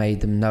 I've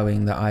made them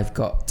knowing that I've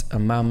got a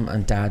mum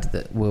and dad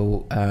that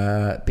will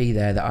be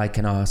there, that I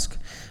can ask,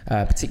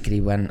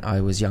 particularly when I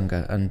was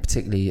younger and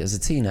particularly as a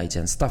teenager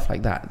and stuff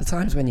like that. The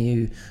times when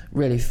you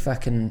really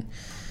fucking...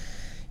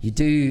 You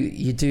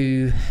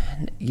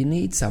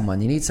need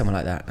someone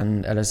like that.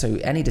 And so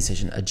any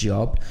decision, a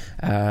job,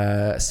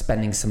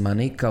 spending some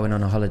money, going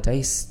on a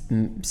holiday,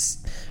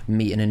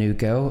 meeting a new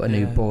girl, a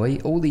new boy,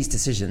 all these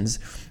decisions,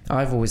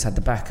 I've always had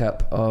the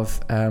backup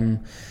of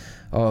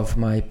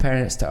my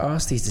parents to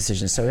ask these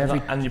decisions. So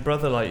and your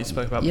brother, like you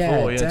spoke about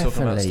before,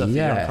 talking about stuff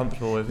you're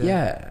uncomfortable with.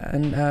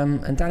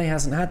 And Danny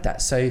hasn't had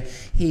that. So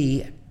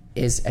he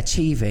is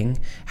achieving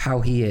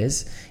how he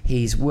is.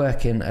 He's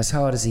working as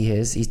hard as he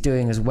is. He's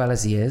doing as well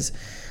as he is,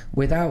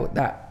 without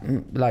that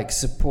like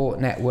support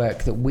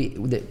network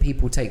that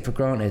people take for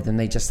granted and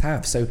they just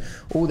have. So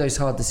all those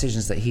hard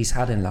decisions that he's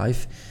had in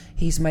life,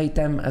 he's made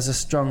them as a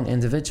strong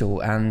individual,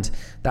 and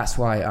that's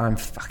why I'm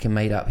fucking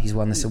made up. He's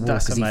won this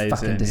award because he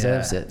fucking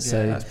deserves it.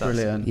 So that's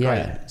brilliant.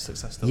 Great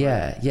success story.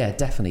 Yeah,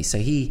 definitely. So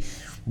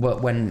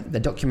when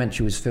the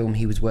documentary was filmed,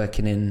 he was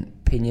working in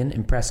Pinion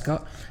in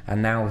Prescott,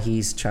 and now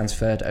he's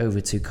transferred over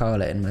to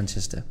Carla in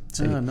Manchester.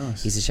 So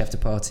nice. He's a chef de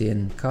partie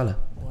in Carla.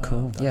 Wow,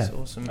 cool. That's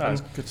awesome.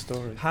 That's a good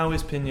story. How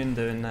is Pinion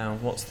doing now?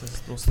 What's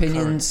the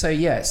Pinion? current? So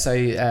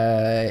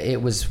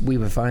it was. We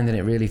were finding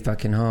it really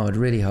fucking hard.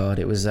 Really hard.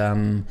 It was.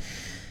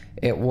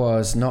 It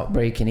was not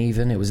breaking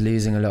even. It was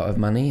losing a lot of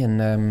money,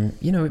 and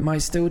it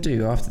might still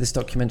do after this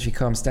documentary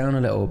calms down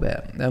a little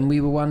bit. And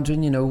we were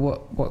wondering,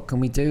 what can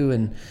we do,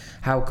 and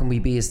how can we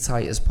be as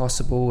tight as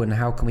possible, and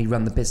how can we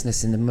run the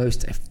business in the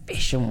most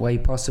efficient way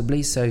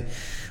possibly. So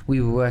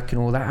we were working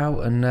all that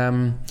out,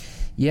 and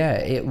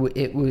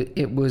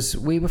it was.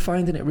 We were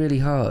finding it really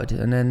hard,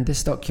 and then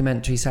this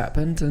documentary's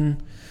happened,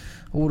 and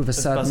all of a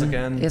sudden, buzz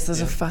again.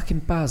 There's a fucking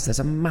buzz. There's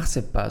a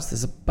massive buzz.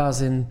 There's a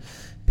buzz in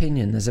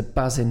Pinion, there's a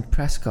buzz in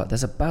Prescott,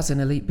 there's a buzz in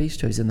Elite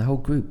Bistros, in the whole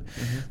group.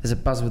 There's a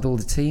buzz with all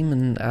the team,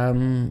 and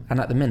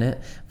at the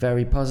minute,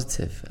 very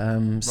positive.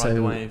 Ride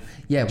the wave.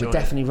 Yeah, we're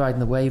definitely riding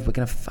the wave. We're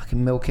going to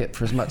fucking milk it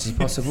for as much as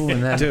possible,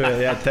 and then do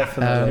it. Yeah,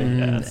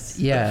 definitely.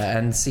 Yeah,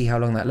 and see how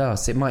long that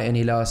lasts. It might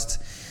only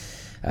last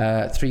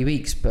 3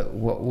 weeks, but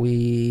what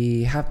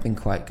we have been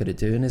quite good at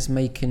doing is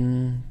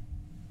making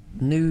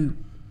new,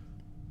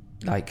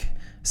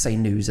 say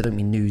news. I don't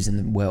mean news in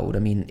the world. I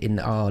mean in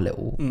our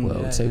little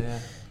world.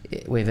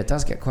 If it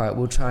does get quiet,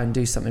 we'll try and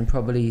do something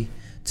probably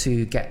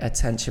to get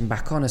attention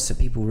back on us, so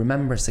people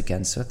remember us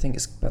again. So I think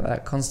it's about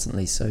that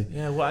constantly. So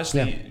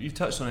you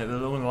touched on it.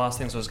 One of the last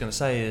things I was going to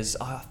say is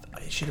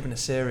it should have been a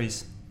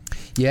series.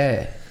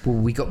 Yeah, well,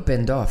 we got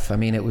binned off. I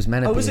mean, it was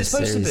meant to be was it a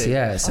supposed series. to be?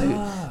 Yeah, so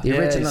the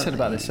original. You said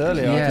about this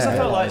earlier. Because I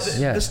felt like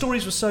the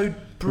stories were so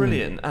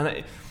brilliant,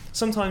 and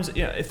sometimes,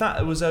 if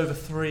that was over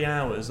 3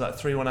 hours, like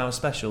 3 1-hour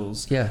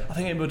specials, I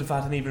think it would have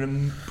had an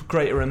even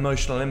greater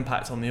emotional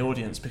impact on the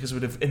audience, because we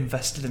would have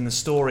invested in the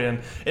story.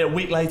 And a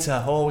week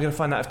later, we're going to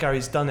find out if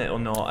Gary's done it or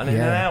not. And in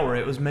an hour,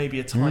 it was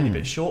maybe a tiny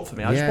bit short for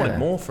me. I just wanted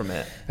more from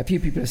it. A few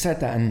people have said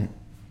that, and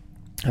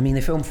I mean,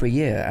 they filmed for a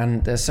year,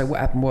 and so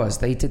what happened was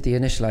they did the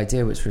initial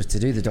idea, which was to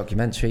do the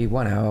documentary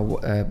 1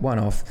 hour, one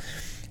off.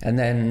 And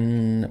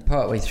then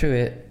partway through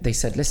it, they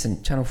said,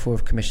 listen, Channel 4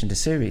 have commissioned a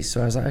series.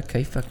 So I was like,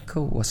 okay, fucking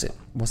cool. What's it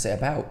what's it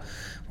about?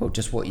 Well,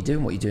 just what you're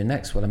doing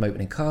next. Well, I'm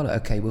opening Carla.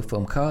 Okay, we'll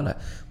film Carla.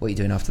 What are you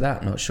doing after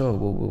that? Not sure.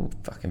 We'll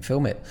fucking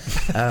film it.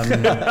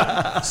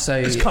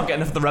 So just can't get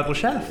enough of the Rebel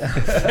Chef.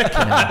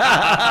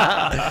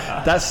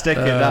 That's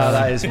sticking. No,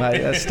 that is,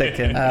 mate. That's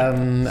sticking.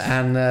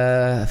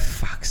 And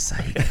fuck's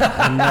sake.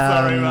 And,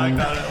 Sorry,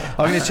 mate. I'm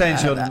going to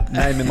change your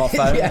name in my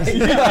phone.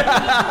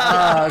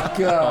 Oh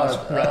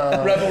God.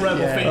 Rebel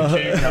theme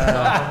tune.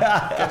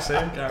 Get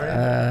soon, Gary.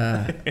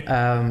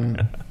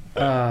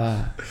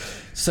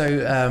 So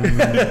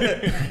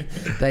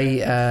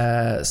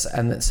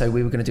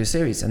we were going to do a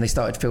series, and they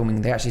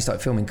actually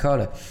started filming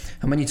Carla.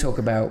 And when you talk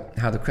about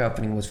how the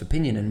crowdfunding was for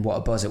Pinion and what a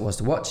buzz it was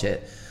to watch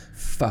it,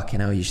 fucking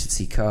hell, you should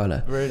see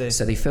Carla. Really?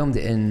 So they filmed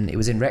it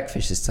was in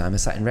Wreckfish this time. I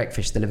sat in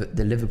Wreckfish,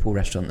 the Liverpool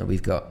restaurant that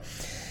we've got.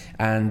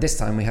 And this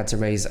time we had to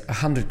raise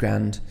 100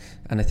 grand,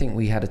 and I think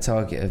we had a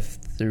target of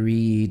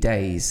 3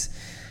 days.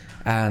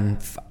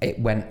 And it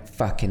went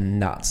fucking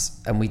nuts,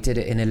 and we did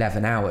it in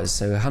 11 hours,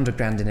 so 100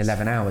 grand in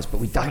 11 hours,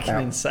 but we done fucking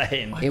about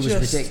insane. It was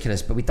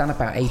ridiculous, but we done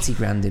about 80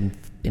 grand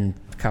in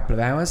a couple of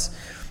hours,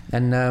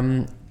 and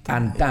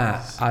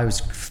that I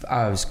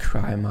was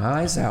crying my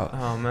eyes out.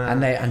 Oh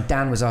man! And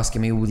Dan was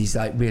asking me all these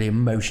like really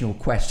emotional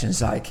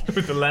questions, like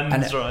with the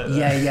lens right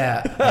there.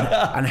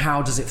 Yeah. and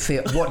how does it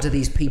feel? What do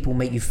these people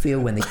make you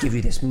feel when they give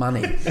you this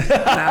money? And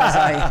I was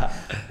like.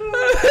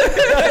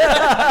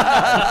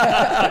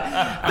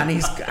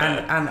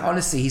 and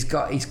honestly, he's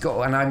got,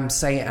 and I'm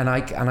saying, and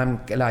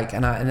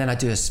then I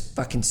do a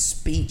fucking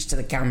speech to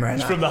the camera.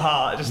 It's from the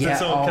heart. Just yeah.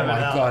 It's all coming out.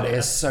 Oh my God, it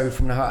is so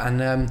from the heart.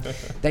 And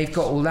they've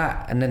got all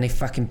that, and then they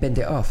fucking binned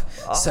it off.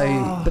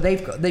 So, but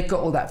they've got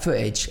all that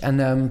footage,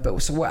 and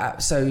but so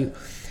what? So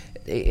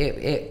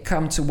it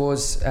come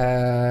towards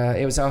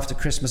it was after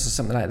Christmas or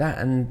something like that,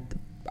 and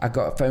I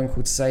got a phone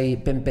call to say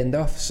been binned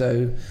off.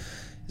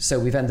 So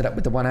we've ended up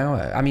with the 1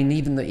 hour. I mean,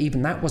 even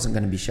that wasn't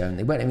going to be shown.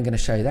 They weren't even going to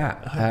show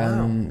that.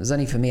 Wow. It was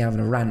only for me having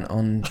a rant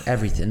on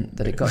everything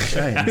that it got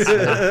shown. So,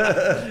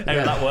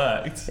 that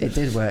worked. It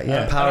did work,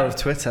 yeah. The power of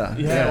Twitter.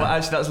 Yeah, well,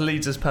 actually, that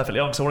leads us perfectly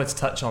on, because I wanted to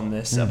touch on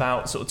this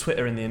about sort of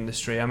Twitter in the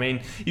industry. I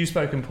mean, you've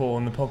spoken, Paul,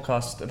 on the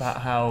podcast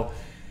about how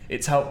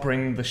it's helped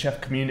bring the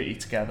chef community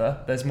together.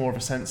 There's more of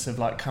a sense of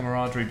like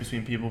camaraderie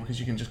between people because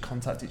you can just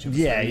contact each other.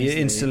 Yeah, so you're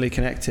instantly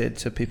connected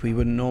to people you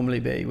wouldn't normally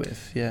be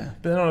with. Yeah.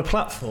 But then on a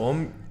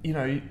platform,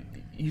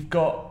 you've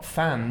got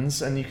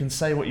fans and you can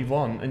say what you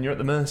want, and you're at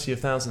the mercy of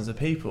thousands of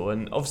people.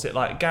 And obviously,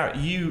 like Garrett,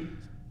 you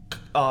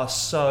are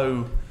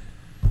so.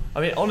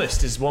 I mean,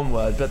 honest is one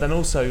word, but then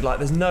also like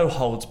there's no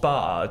holds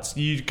barred.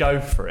 You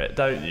go for it,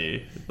 don't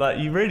you? Like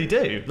you really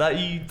do. Like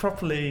you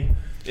properly.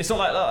 It's not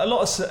like a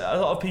lot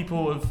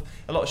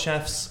of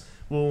chefs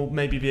will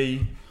maybe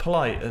be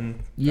polite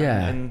and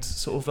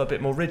sort of a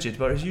bit more rigid,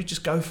 whereas you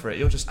just go for it.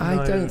 You're just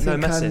I don't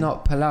think I'm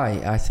not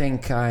polite. I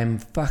think I'm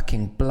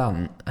fucking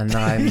blunt, and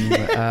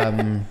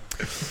I'm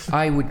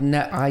I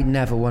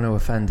never want to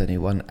offend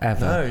anyone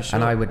ever. No, sure.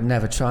 And I would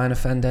never try and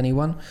offend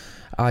anyone.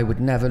 I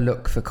would never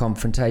look for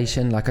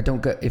confrontation. Like I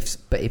don't go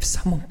if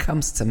someone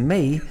comes to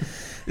me,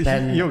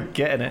 then you're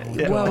getting it.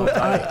 Yeah. Well,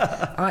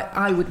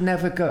 I would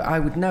never go. I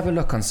would never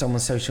look on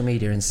someone's social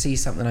media and see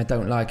something I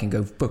don't like and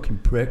go fucking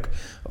prick,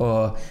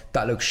 or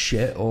that looks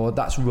shit, or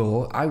that's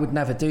raw. I would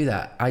never do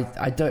that.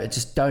 I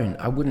just don't.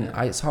 I wouldn't.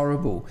 It's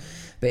horrible.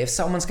 But if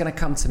someone's going to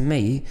come to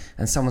me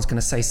and someone's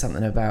going to say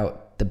something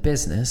about the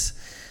business,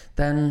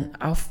 then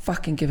I'll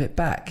fucking give it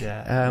back.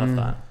 Yeah, I love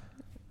that.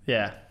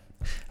 Yeah.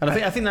 And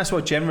I think that's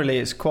what generally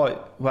is quite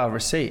well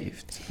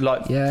received,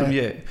 from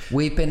you.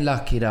 We've been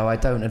lucky though. I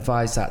don't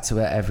advise that to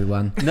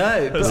everyone.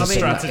 No, but as a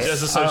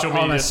social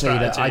media honestly,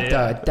 strategy.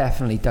 I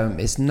definitely don't.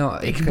 It's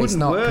not. It wouldn't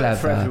not work clever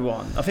for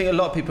everyone. I think a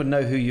lot of people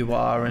know who you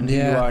are and who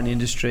you are in the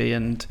industry,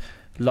 and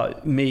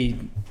like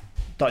me.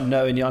 Like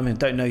knowing you, I mean, I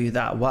don't know you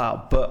that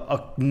well, but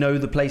I know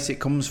the place it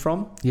comes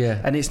from.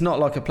 Yeah. And it's not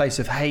like a place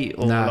of hate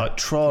or like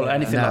troll or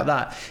anything like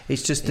that.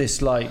 It's just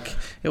this like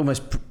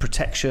almost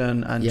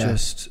protection and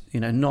just,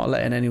 not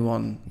letting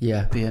anyone be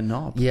a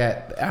knob.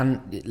 Yeah.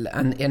 And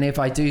if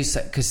I do,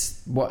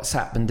 because what's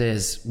happened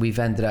is we've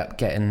ended up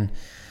getting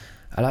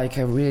like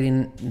a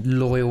really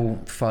loyal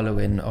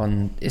following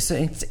on, it's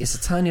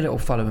a tiny little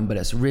following, but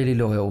it's really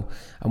loyal.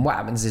 And what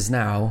happens is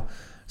now,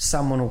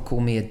 someone will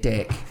call me a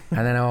dick,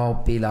 and then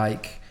I'll be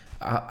like,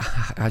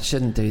 I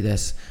shouldn't do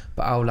this,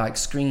 but I'll like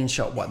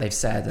screenshot what they've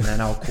said, and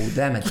then I'll call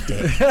them a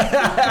dick.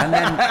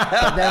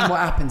 But then what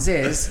happens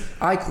is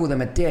I call them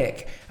a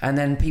dick, and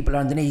then people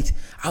underneath,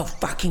 I'll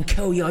fucking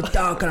kill your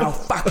dog, and I'll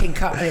fucking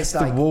cut. And it's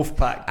like the wolf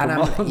pack. And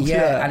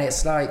and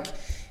it's like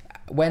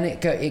when it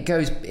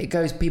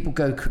goes, people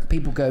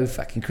go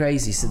fucking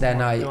crazy. So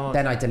then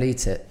I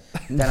delete it.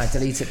 Then I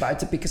delete it,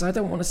 but because I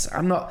don't want to.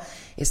 I'm not.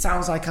 It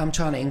sounds like I'm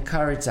trying to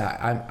encourage that.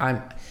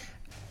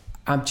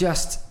 I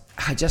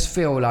just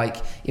feel like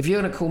if you're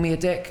going to call me a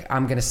dick,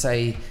 I'm going to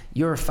say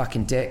you're a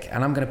fucking dick,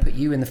 and I'm going to put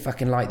you in the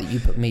fucking light that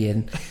you put me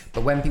in.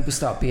 But when people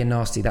start being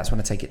nasty, that's when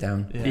I take it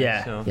down.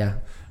 Yeah. Sure. Yeah.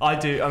 I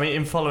do. I mean,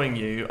 in following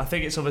you, I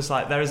think it's almost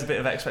like there is a bit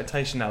of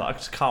expectation now. Like, I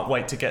just can't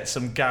wait to get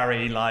some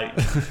Gary, like,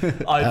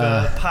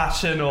 either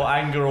passion or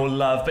anger or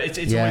love. But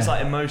it's always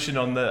like emotion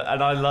on the,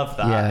 and I love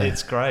that. Yeah.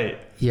 It's great.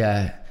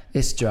 Yeah,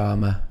 it's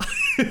drama.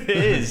 It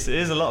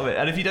is a lot of it.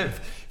 And if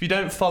you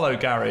don't follow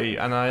Gary,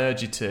 and I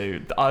urge you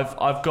to,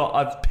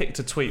 I've picked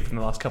a tweet from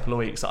the last couple of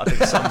weeks that I think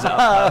sums it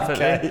up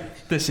perfectly. Okay.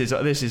 This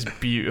is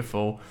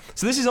beautiful.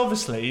 So this is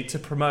obviously to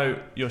promote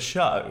your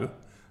show,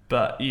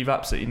 but you've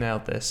absolutely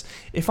nailed this.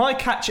 If I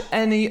catch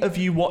any of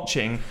you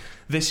watching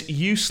this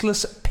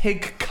useless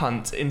pig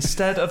cunt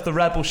instead of the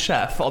Rebel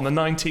Chef on the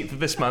 19th of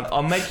this month,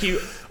 I'll make you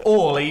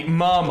all eat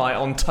Marmite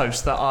on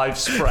toast that I've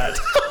spread.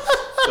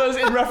 That was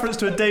in reference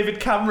to a David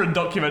Cameron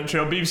documentary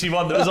on BBC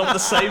One that was on the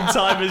same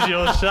time as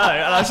your show,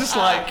 and I was just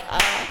like...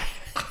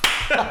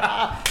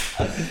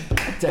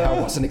 I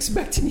wasn't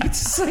expecting you to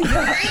say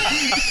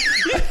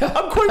that.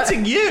 I'm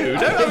quoting you.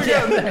 Don't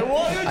Yeah,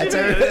 what are I you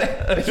don't.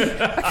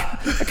 doing?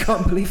 I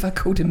can't believe I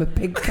called him a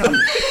pig cunt.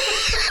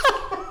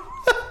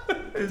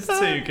 It's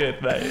too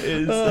good, mate.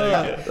 It's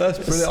so good. That's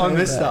brilliant. I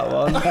missed that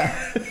one.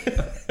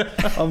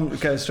 I'm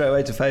going straight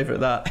away to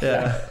favourite that.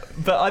 Yeah.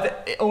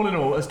 But all in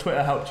all, has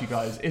Twitter helped you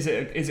guys? Is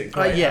it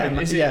great? Yeah, I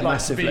mean, is it like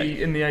massively. to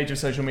be in the age of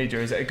social media?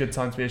 Is it a good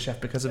time to be a chef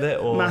because of it?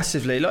 Or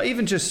Massively. Like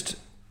even just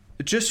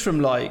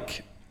from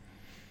like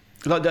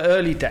the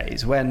early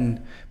days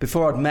when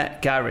before I'd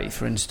met Gary,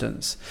 for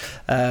instance,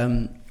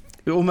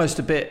 almost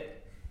a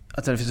bit,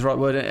 I don't know if it's the right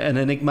word, an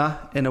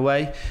enigma in a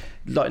way.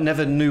 Like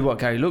never knew what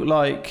Gary looked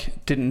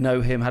like, didn't know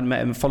him, hadn't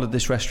met him, followed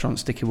this restaurant,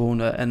 Sticky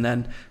Walnut, and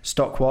then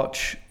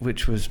Stockwatch,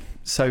 which was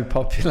so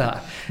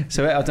popular.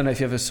 So I don't know if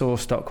you ever saw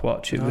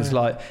Stockwatch. It was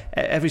like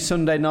every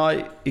Sunday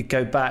night you'd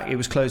go back. It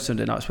was closed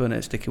Sunday nights, weren't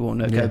it? Sticky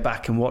Walnut. Go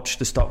back and watch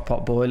the stock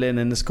pot boiling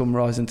and the scum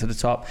rising to the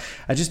top.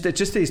 And just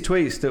these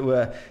tweets that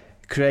were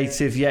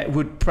creative, yet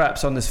would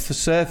perhaps on the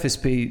surface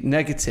be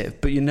negative,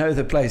 but you know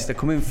the place they're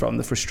coming from,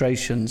 the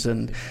frustrations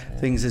and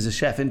things as a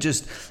chef, and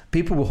just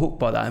people were hooked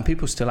by that, and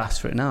people still ask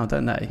for it now,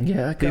 don't they?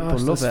 Yeah, people gosh,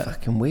 love that's it.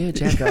 fucking weird.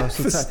 Yeah, gosh,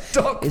 The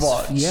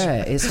Stockwatch.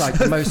 It's like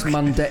the most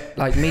mundane,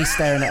 like me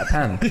staring at a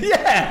pan.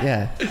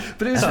 Yeah,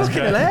 but it was Sounds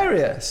fucking great.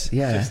 hilarious.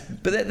 Yeah,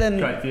 But then,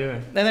 great viewing.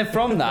 and then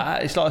from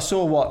that, it's like I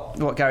saw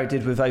what Gary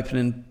did with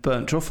opening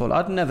Burnt Truffle.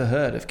 I'd never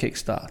heard of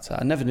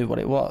Kickstarter. I never knew what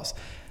it was.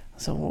 I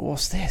thought, well,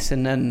 what's this?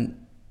 And then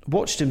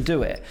watched him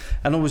do it,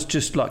 and I was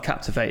just like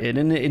captivated,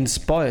 and it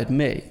inspired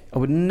me. I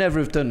would never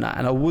have done that,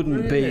 and I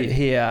wouldn't be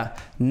here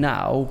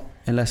now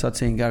unless I'd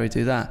seen Gary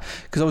do that.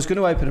 Because I was going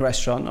to open a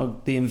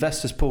restaurant, the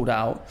investors pulled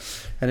out,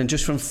 and then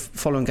just from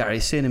following Gary,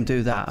 seeing him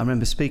do that, I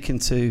remember speaking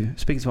to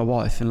my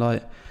wife and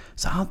like,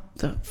 so how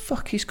the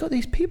fuck he's got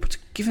these people to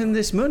give him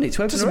this money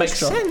to open a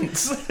restaurant? Doesn't make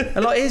sense.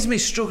 And like, here's me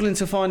struggling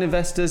to find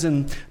investors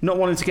and not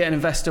wanting to get an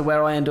investor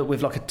where I end up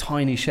with like a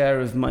tiny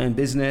share of my own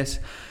business.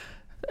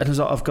 And I was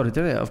like, I've got to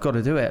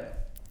do it.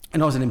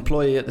 And I was an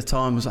employee at the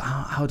time. I was like,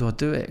 how do I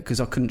do it?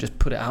 Because I couldn't just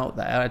put it out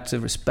there. I had to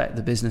respect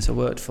the business I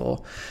worked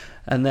for.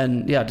 And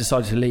then, I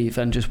decided to leave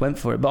and just went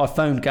for it. But I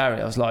phoned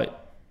Gary. I was like,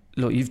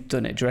 look, you've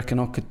done it. Do you reckon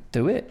I could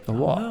do it or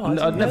what?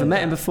 no, I'd never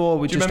met him before.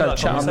 We Do you just had a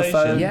remember chat that on the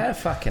conversation? phone. yeah,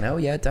 fucking hell,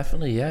 yeah,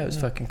 definitely, yeah, it was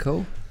fucking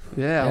cool.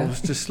 Yeah, I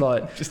was just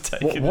like, Just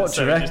taking what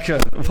do you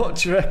reckon? What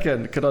do you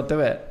reckon? Could I do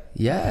it?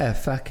 Yeah,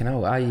 fucking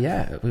hell,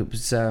 it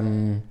was.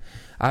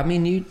 I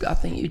mean, I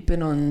think you'd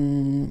been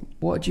on.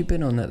 What had you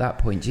been on at that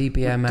point?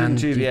 GBM, and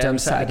GBM, you'd done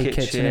Saturday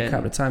Saturday Kitchen a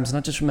couple of times, and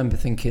I just remember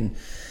thinking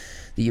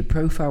that your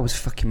profile was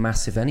fucking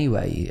massive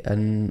anyway,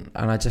 and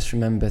I just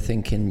remember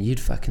thinking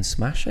you'd fucking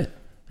smash it,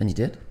 and you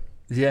did.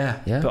 Yeah.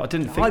 But I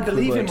didn't think I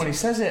believe him when he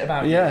says it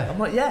about you. I'm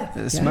like,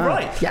 It's Yeah. mad.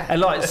 Right. Yeah,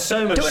 And like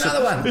so much do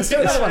another one. Let's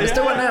do another one. Let's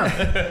do one now.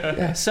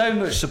 Yeah. so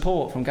much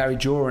support from Gary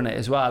drawing it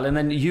as well. And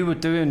then you were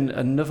doing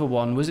another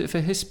one, was it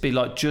for Hispy,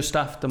 like just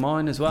after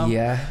mine as well?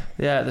 Yeah.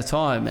 At the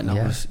time. And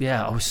I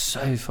was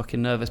so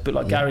fucking nervous. But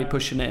like Gary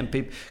pushing it, and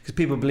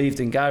people believed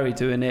in Gary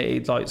doing it,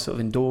 he'd like sort of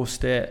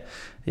endorsed it.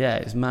 Yeah,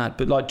 it's mad.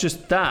 But like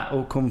just that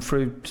all come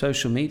through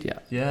social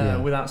media. Yeah,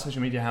 without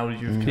social media, how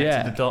would you have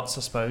connected the dots,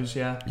 I suppose?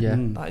 Yeah.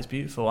 That is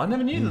beautiful. I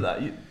never knew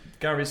that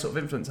Gary's sort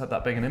of influence had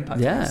that big an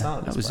impact at the start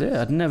of this that was place. it.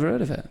 I'd never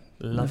heard of it.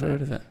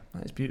 Heard of it.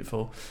 That is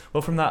beautiful.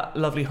 Well, from that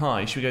lovely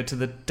high, should we go to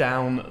the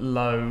down,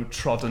 low,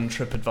 trodden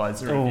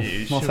TripAdvisor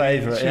review? My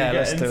favourite. Yeah,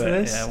 let's do it.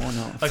 This? Yeah, why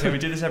not? Okay, we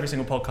do this every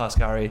single podcast,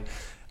 Gary.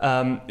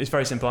 It's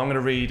very simple. I'm going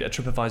to read a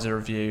TripAdvisor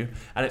review,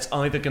 and it's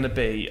either going to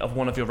be of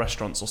one of your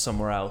restaurants or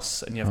somewhere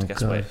else, and you have to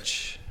guess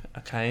which.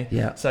 Okay?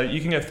 Yeah. So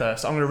you can go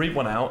first. I'm going to read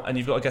one out, and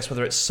you've got to guess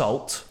whether it's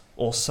Salt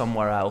or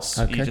somewhere else.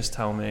 Okay. You just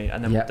tell me,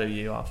 and then we'll do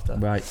you after.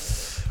 Right.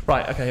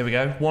 Right, okay, here we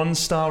go.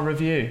 1-star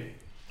review.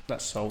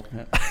 That's Salt.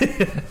 Yeah.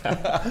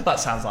 That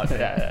sounds like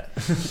it.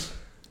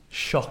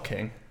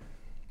 Shocking.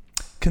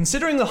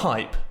 Considering the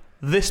hype,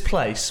 this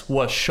place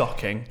was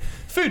shocking.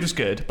 Food was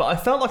good, but I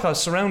felt like I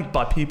was surrounded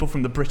by people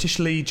from the British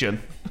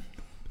Legion.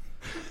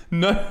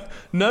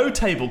 No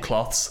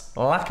tablecloths,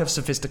 lack of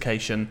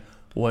sophistication,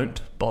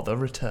 won't bother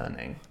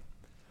returning.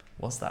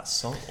 Was that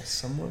salt or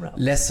somewhere else?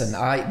 Listen,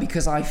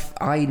 because I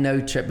know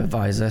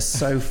TripAdvisor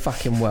so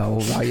fucking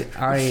well, right?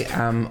 I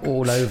am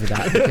all over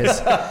that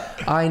because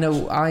I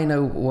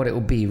know what it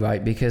will be,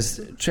 right? Because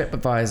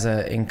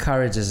TripAdvisor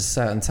encourages a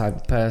certain type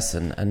of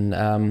person,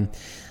 and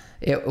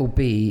it will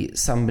be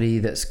somebody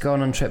that's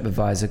gone on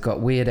TripAdvisor, got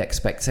weird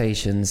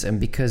expectations, and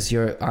because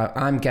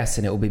I'm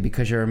guessing it will be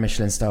because you're a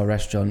Michelin-style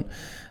restaurant.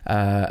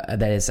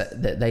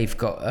 They've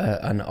got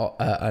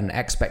an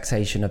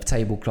expectation of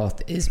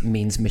tablecloth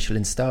means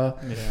Michelin star.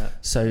 Yeah.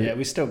 So yeah,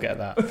 we still get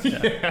that.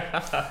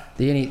 Yeah.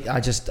 I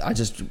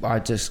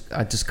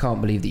just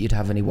can't believe that you'd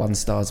have any 1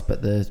 stars,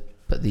 but the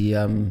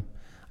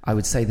I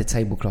would say the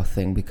tablecloth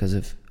thing because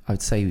of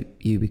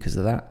because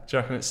of that. Do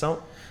you reckon it's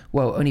salt?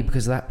 Well, only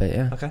because of that bit,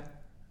 yeah. Okay.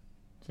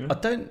 I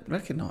don't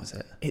recognise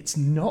it. It's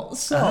not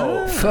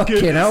salt.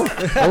 Fucking hell.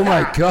 Oh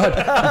my God.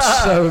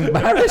 I'm so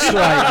embarrassed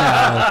right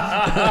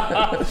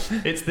now.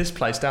 It's this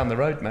place down the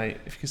road, mate,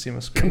 if you can see my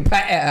screen.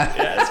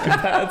 Competitor. Yeah, it's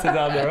competitor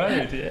down the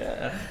road,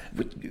 yeah.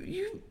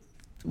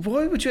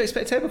 Why would you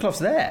expect tablecloths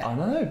there? I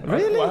know.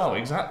 Really? Wow,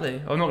 exactly.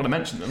 I'm not going to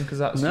mention them because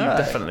that's No. you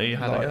definitely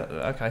had Right.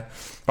 Okay.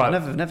 Right.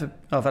 I've never.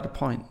 I've had a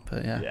pint,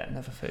 but yeah. Yeah,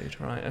 never food.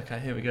 Right, okay,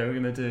 here we go.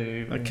 We're going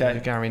to do Okay.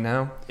 Gary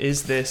now.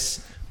 Is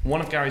this one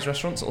of Gary's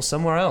restaurants or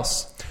somewhere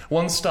else?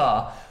 1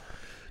 star.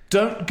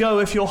 Don't go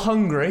if you're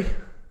hungry.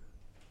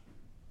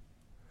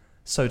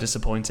 So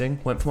disappointing.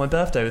 Went for my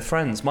birthday with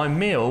friends. My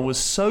meal was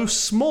so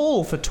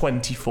small for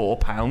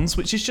 £24,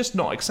 which is just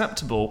not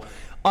acceptable.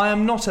 I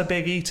am not a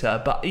big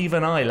eater, but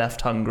even I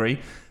left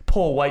hungry.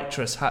 Poor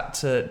waitress had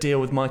to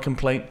deal with my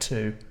complaint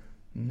too.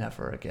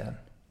 Never again.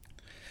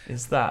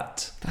 Is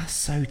that... That's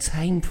so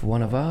tame for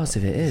one of ours,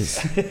 if it is.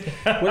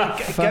 Well,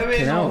 Fucking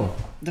going hell. on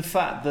the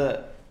fact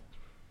that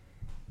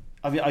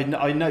I mean,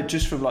 I know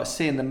just from like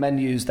seeing the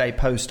menus they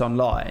post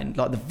online,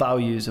 like the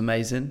value is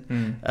amazing,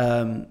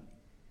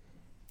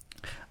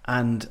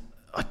 and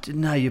I didn't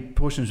know your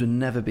portions would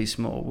never be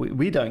small.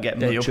 We don't get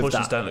much your of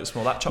portions that. don't look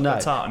small. That chocolate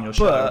tart on your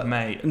but show,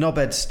 mate.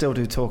 Knobheads still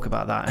do talk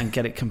about that and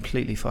get it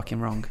completely fucking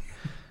wrong.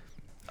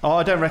 Oh,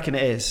 I don't reckon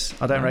it is.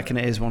 I don't reckon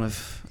it is one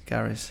of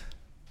Gary's.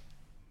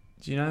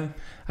 Do you know?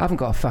 I haven't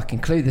got a fucking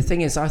clue. The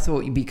thing is, I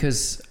thought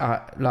because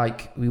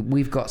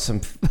we've got some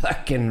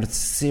fucking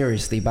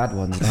seriously bad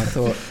ones, and I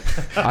thought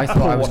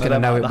I was going to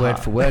know it word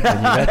for word when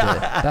you read it.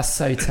 That's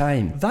so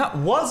tame. That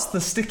was the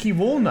sticky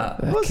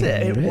walnut. Was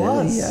it? It Really?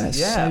 was. Yeah,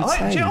 Yeah. so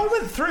tame. I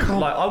went through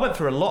I went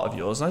through a lot of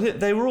yours. And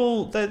they were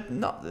all.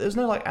 There's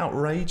no like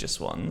outrageous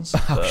ones.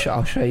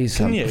 I'll show you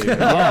some. Can you?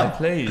 Yeah,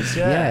 please.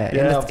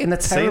 Yeah. In the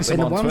seen some in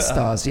the on 1 Twitter.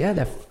 stars, yeah,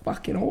 they're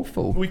fucking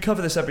awful. We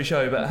cover this every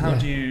show, but how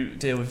do you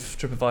deal with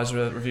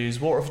TripAdvisor reviews?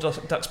 Water off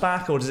duck's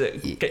back, or does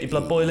it get your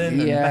blood boiling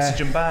and message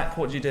them back?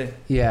 What do you do?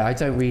 Yeah, I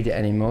don't read it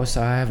anymore,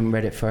 so I haven't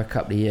read it for a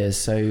couple of years.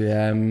 So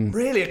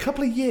Really, a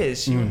couple of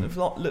years you wouldn't have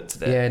not looked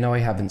at it. yeah, no, I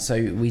haven't.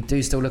 So we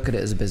do still look at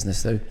it as a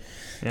business, though.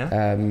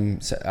 Yeah.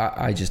 So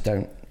I just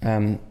don't.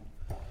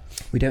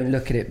 We don't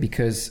look at it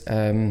because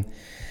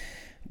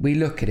we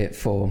look at it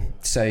for.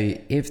 So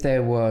if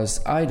there was,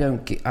 I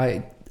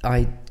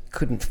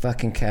couldn't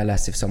fucking care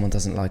less if someone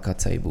doesn't like our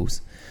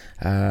tables.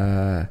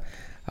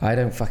 I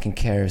don't fucking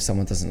care if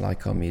someone doesn't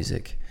like our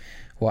music.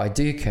 What I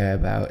do care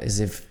about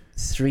is if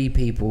three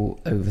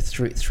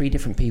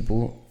different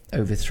people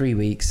over 3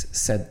 weeks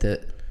said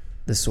that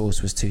the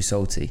sauce was too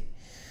salty,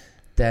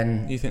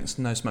 then You think it's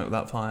no smoke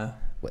without fire?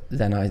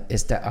 then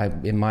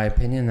in my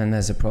opinion, then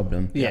there's a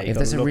problem. Yeah, if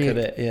there's look at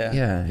it.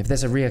 Yeah. if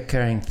there's a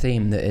reoccurring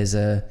theme that is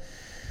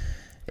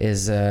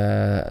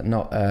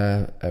not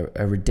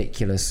a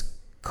ridiculous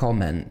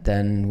comment,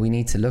 then we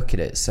need to look at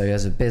it. So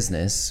as a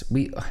business,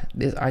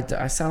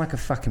 I sound like a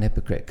fucking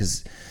hypocrite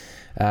because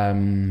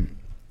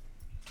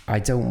I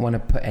don't want to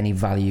put any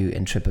value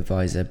in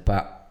TripAdvisor,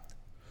 but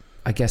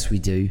I guess we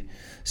do.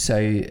 So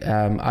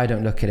I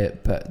don't look at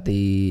it, but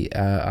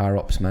our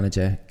ops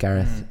manager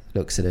Gareth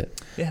looks at it.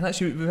 Yeah, and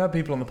actually we've had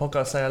people on the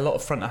podcast say a lot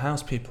of front of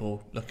house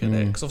people look at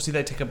it because obviously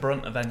they take a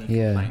brunt of any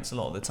complaints a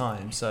lot of the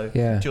time. So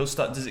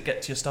does it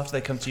get to your stuff? Do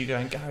they come to you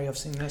going, Gary, I've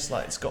seen this,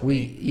 like it's got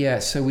me.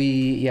 So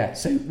we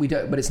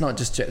don't, but it's not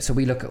just. So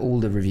we look at all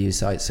the review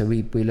sites. So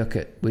we look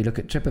at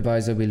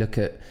TripAdvisor. We look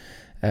at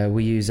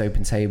we use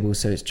OpenTable.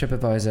 So it's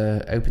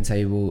TripAdvisor,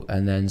 OpenTable,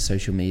 and then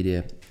social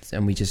media.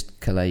 And we just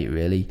collate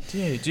really. Do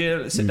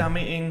you sit down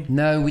meeting?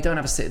 No, we don't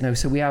have a sit. No,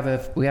 so we have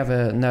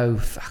a no.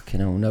 Fucking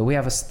hell, no. We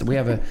have a.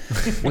 Annoyed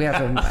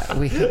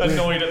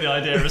at the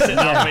idea of a sit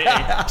down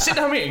meeting. Sit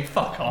down meeting.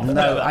 Fuck off.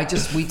 No,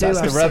 we do. That's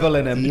have the rebel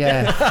in him.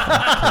 Yeah.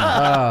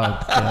 Oh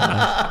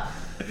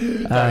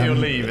God. You'll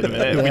leave in a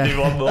minute. We do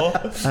one more.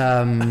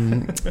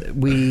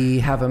 We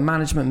have a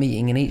management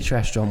meeting in each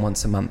restaurant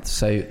once a month.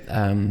 So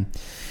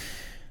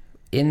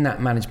in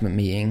that management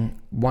meeting,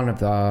 one of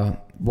the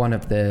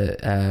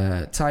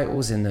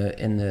titles in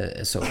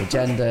the sort of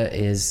agenda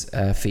is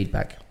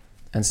feedback,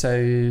 and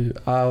so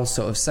I'll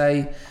sort of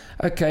say,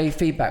 okay,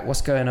 feedback.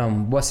 What's going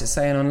on? What's it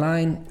saying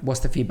online?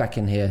 What's the feedback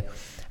in here?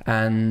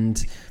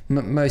 And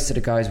most of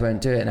the guys won't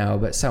do it now,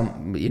 but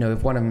some,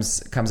 if one of them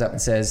comes up and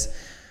says,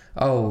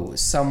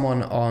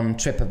 someone on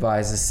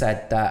TripAdvisor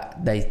said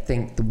that they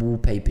think the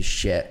wallpaper's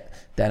shit,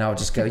 then I'll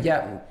just go,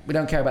 yeah, we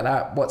don't care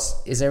about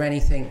that. Is there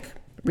anything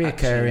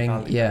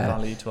reoccurring?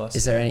 Value to us.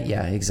 Is there any?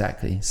 Yeah,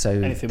 exactly. So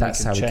anything that's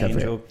we can how we change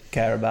cover or it.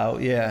 care about,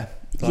 that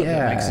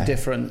makes a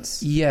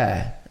difference.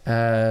 Yeah.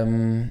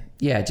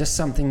 Just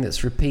something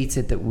that's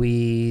repeated that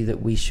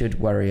we should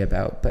worry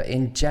about. But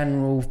in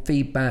general,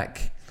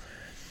 feedback,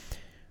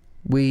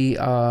 we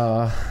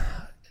are.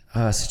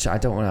 I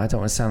don't want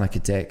to sound like a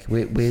dick.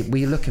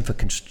 We're looking for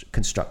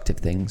constructive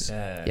things.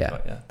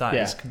 That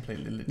is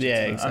completely legitimate.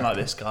 Yeah, exactly. Unlike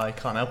this guy,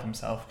 can't help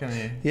himself, can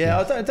you? Yeah,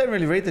 I don't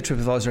really read the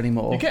TripAdvisor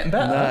anymore. You're getting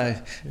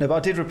better. No, but I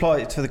did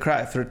reply to the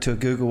crack to a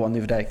Google one the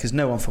other day, because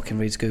no one fucking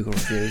reads Google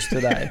reviews, do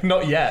they?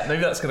 Not yet.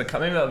 Maybe that's going to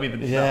come. Maybe that'll be the.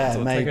 Yeah,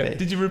 maybe.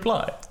 Did you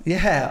reply?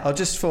 Yeah, I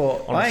just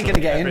thought I ain't going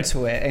to get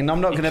into it, and I'm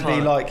not going to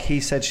be like he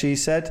said, she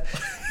said.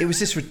 It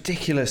was this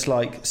ridiculous,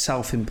 like,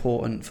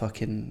 self-important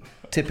fucking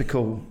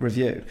typical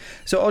review.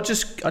 So I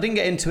didn't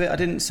get into it. I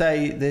didn't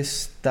say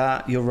this,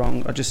 that, you're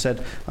wrong. I just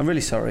said, I'm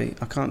really sorry.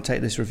 I can't take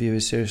this review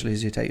as seriously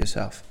as you take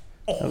yourself.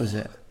 That was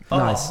it.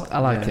 Nice. I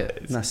like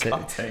it. That's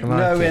it.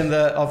 Knowing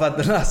that I've had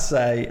the last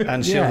say,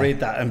 and she'll read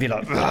that and be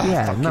like,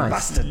 fucking nice.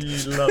 bastard.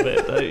 You love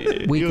it, don't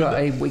you?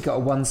 We got a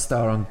 1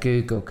 star on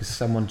Google because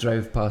someone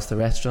drove past the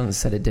restaurant and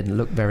said it didn't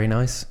look very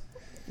nice.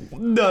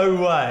 No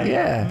way.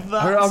 Yeah.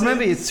 I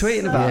remember you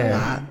tweeting about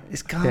that.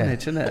 It's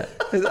carnage, isn't it?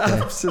 It's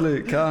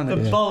absolute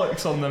carnage. The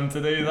bollocks on them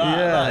to do that.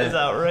 Yeah. That is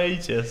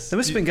outrageous. They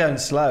must have been going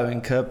slow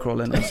and curb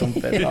crawling or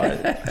something.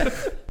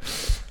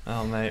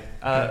 Oh, mate.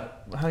 How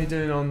are you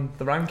doing on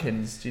the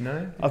rankings? Do you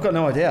know? I've got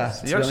no idea.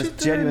 You're actually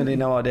genuinely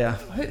no idea.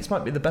 I think this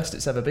might be the best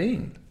it's ever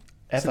been.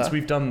 Ever? Since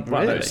we've done. Really?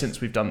 Well, no,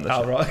 since we've done the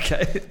Oh, right,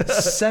 okay.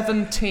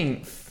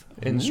 17th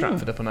in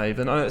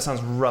Stratford-upon-Avon. I know it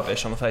sounds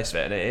rubbish on the face of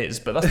it, and it is,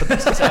 but that's the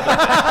best it's ever been.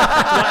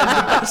 That is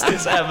the best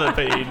it's ever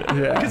been.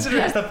 Yeah.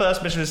 Considering it's the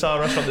first Michelin star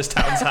restaurant this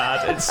town's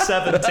had, it's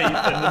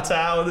 17th in the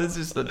town. It's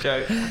just a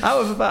joke.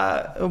 Out of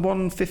about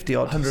 150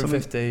 odd.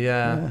 150,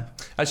 yeah.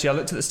 Actually, I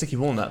looked at the sticky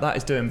walnut. That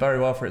is doing very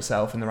well for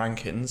itself in the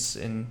rankings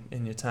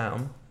in your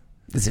town.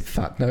 Is it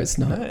fuck? No, it's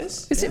not. No, it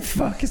is. Is it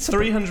fuck? It's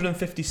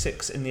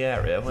 356 in the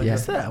area.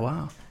 Is there?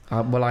 Wow.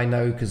 Well, I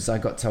know because I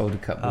got told a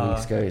couple of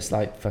weeks ago it's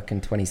like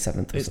fucking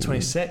 27th. It's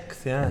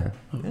 26th, yeah.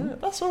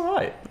 That's all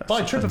right.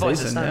 By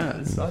TripAdvisor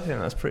standards, I think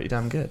that's pretty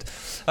damn good.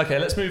 Okay,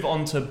 let's move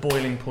on to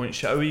Boiling Point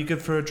Show. Are you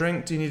good for a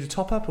drink? Do you need a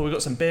top up? Or we've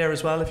got some beer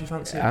as well if you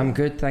fancy it. I'm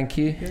good, thank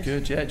you.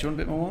 Good, yeah. Do you want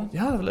a bit more wine?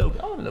 Yeah, I'll have a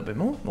little bit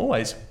more,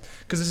 always.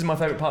 Because this is my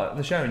favourite part of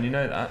the show, and you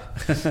know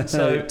that.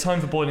 So,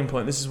 time for Boiling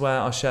Point. This is where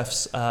our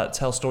chefs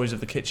tell stories of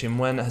the kitchen.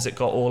 When has it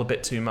got all a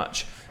bit too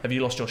much? Have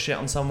you lost your shit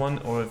on someone,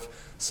 or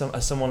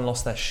has someone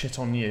lost their shit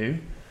on you?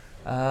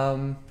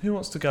 Who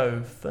wants to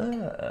go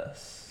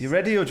first? You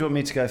ready, or do you want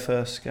me to go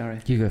first, Gary?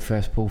 You go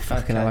first, Paul.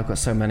 Fucking hell, I've got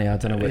so many, I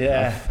don't know what.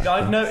 Yeah.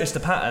 I've noticed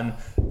a pattern.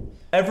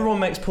 Everyone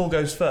makes Paul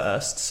goes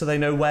first, so they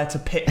know where to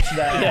pitch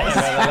their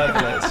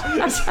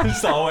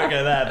So I won't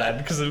go there then,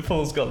 because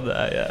Paul's gone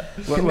there.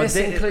 Yeah. Can this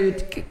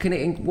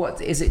include? What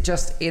is it?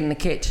 Just in the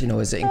kitchen,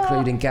 or is it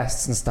including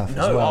guests and stuff as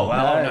well?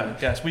 No,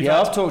 guests.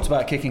 I've talked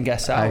about kicking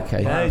guests out.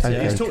 Okay.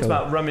 He's talked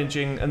about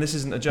rummaging, and this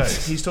isn't a joke.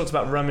 He's talked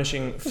about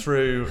rummaging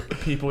through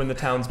people in the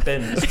town's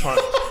bins.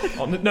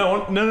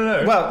 No.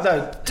 Well,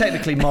 no,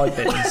 technically my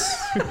bins.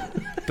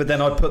 But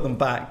then I'd put them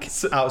back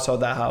outside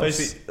their house.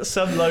 Basically,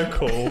 some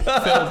local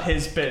filled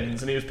his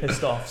bins and he was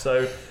pissed off,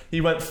 so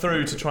he went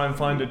through to try and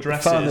find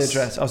addresses. Found the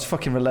address. I was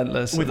fucking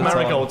relentless. With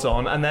marigolds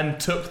on, and then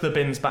took the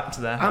bins back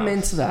to their house. I'm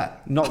into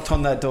that. Knocked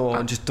on their door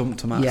and just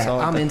dumped them outside. Yeah,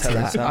 I'm into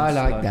that. I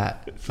like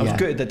that. I was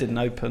gutted they didn't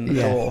open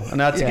the door,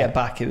 and I had to get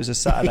back. It was a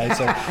Saturday,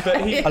 so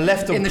I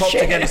left them propped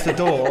against the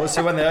door,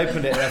 so when they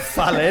opened it, they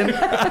fell in.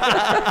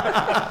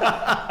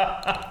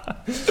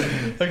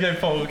 Okay,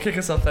 Paul, kick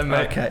us off then,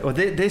 mate. Okay, well,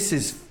 this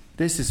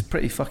is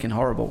pretty fucking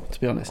horrible,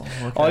 to be honest.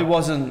 I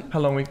wasn't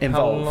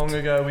involved. How long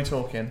ago are we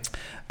talking?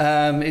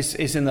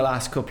 It's in the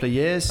last couple of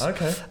years.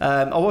 Okay.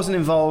 I wasn't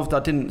involved. I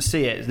didn't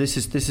see it. This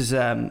is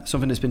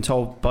something that's been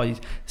told by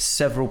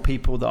several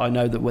people that I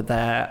know that were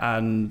there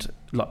and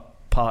like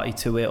party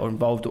to it or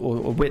involved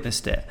or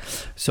witnessed it.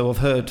 So I've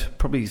heard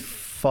probably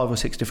 5 or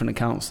 6 different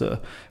accounts that are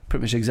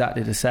pretty much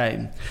exactly the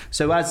same.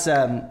 So as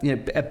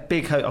a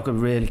big hotel, I've got to be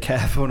really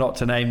careful not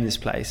to name this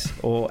place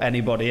or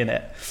anybody in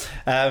it.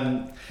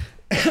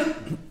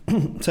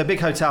 So a big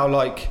hotel,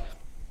 like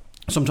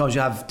sometimes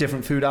you have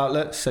different food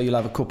outlets, so you'll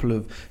have a couple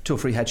of 2 or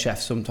 3 head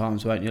chefs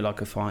sometimes, won't you, like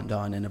a fine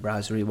dining, a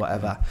brasserie,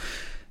 whatever.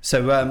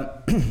 So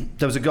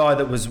there was a guy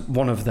that was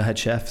one of the head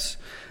chefs,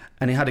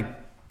 and he had a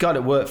guy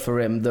that worked for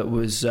him that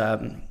was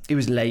he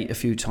was late a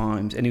few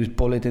times, and he was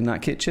bullied in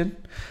that kitchen.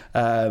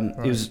 Right.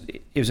 He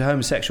was a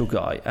homosexual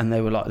guy, and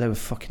they were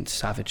fucking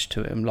savage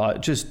to him,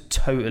 like just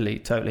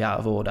totally out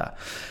of order.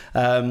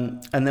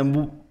 And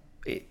then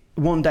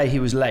one day he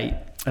was late,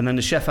 and then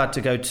the chef had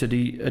to go to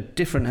a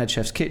different head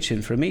chef's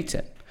kitchen for a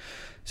meeting.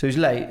 So he was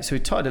late, so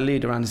he tied a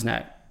lead around his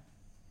neck,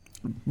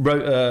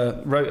 wrote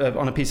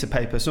on a piece of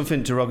paper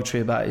something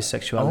derogatory about his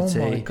sexuality.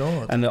 Oh my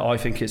God. And that I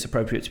think it's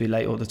appropriate to be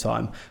late all the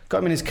time. Got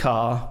him in his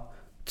car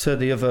to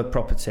the other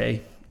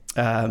property,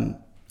 and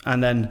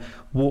then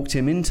walked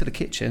him into the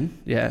kitchen.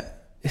 Yeah,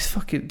 it's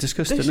fucking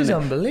disgusting. This isn't is it?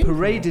 unbelievable.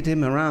 Paraded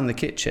him around the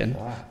kitchen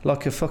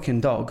like a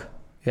fucking dog.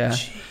 Yeah,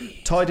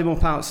 Jeez. tied him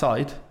up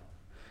outside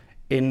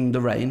in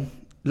the rain.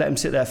 Let him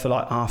sit there for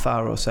like half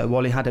hour or so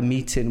while he had a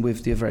meeting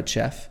with the other head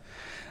chef,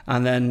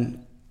 and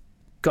then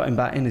got him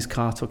back in his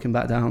car, took him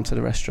back down to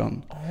the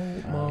restaurant.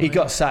 He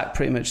got sacked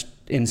pretty much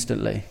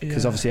instantly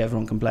because obviously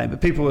everyone complained,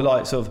 but people were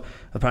like sort of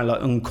apparently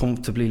like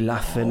uncomfortably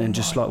laughing and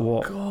just like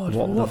what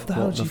the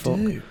hell did you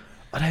do?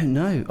 I don't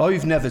know.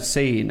 I've never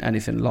seen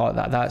anything like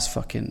that. That's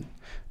fucking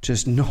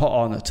just not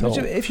on at all.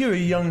 If you're a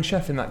young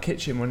chef in that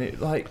kitchen when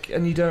it like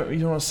and you don't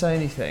want to say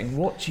anything,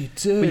 what do you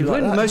do?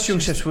 Most young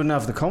chefs wouldn't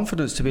have the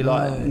confidence to be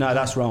like, no,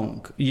 that's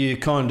wrong. You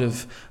kind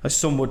of,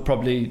 some would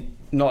probably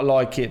not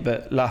like it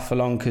but laugh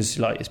along because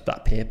like it's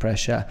that peer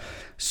pressure.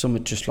 Some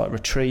would just like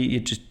retreat.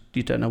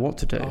 You don't know what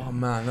to do. Oh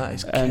man, that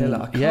is killer.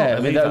 I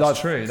can't believe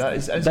that's true. That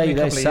is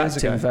they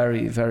sacked him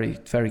very, very,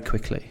 very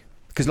quickly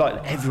because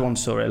like everyone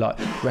saw it. Like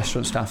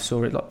restaurant staff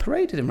saw it. Like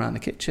paraded him around the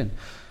kitchen.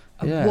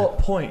 At what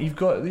point you're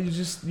going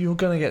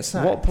to get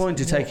sacked? What point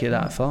do you take it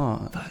that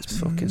far? That's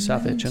fucking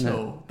savage, isn't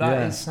it?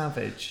 That is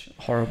savage.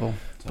 Horrible.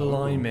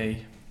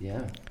 Blimey.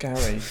 Yeah.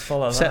 Gary,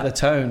 follow that. Set the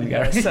tone,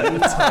 Gary. Set the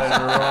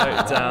tone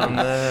right down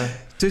there.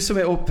 Do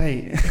something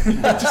upbeat.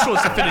 Just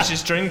wants to finish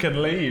his drink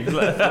and leave.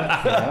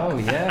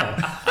 Oh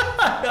yeah.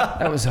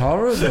 That was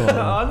horrible.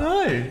 I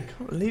know.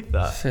 Can't believe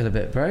that. I feel a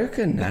bit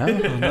broken now. I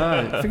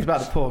know. Think about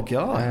the poor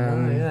guy.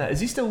 Yeah. Is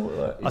he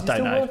still? I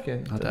don't know.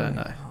 Working? I don't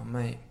know. Oh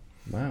mate.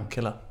 Wow.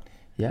 Killer.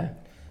 Yeah.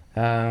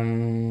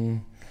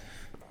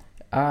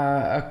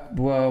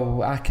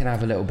 Well, I can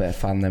have a little bit of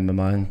fun then with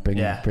mine. Bring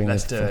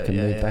this fucking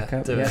mood back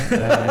up.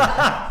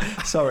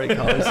 Sorry,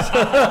 guys.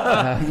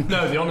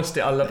 No, the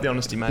honesty. I love the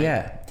honesty, mate.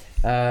 Yeah.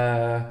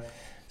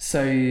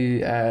 So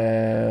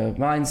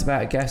mine's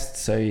about a guest.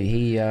 So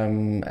we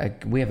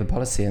have a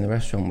policy in the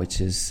restaurant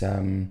which is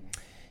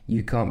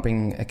you can't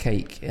bring a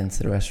cake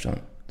into the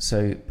restaurant.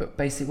 So, but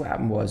basically what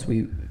happened was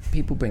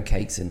people bring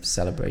cakes in for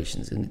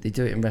celebrations and they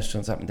do it in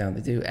restaurants up and down.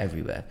 They do it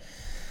everywhere.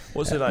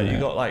 What's it like? You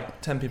got like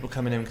 10 people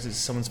coming in because it's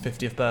someone's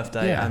 50th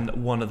birthday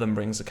and one of them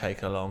brings a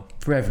cake along.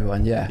 For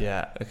everyone, yeah.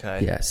 Yeah,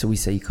 okay. Yeah, so we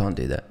say you can't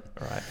do that.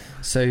 Right.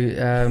 So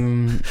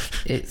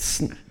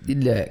it's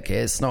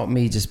not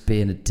me just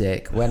being a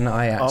dick. When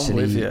I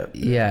actually, I'm with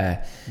you.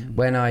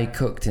 When I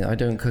cooked, I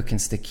don't cook in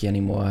sticky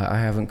anymore.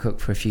 I haven't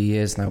cooked for a few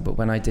years now. But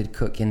when I did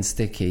cook in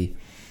sticky,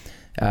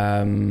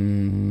 I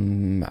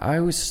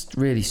was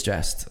really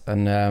stressed,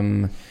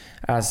 and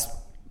as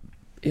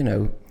you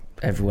know,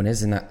 everyone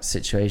is in that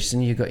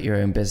situation. You got your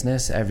own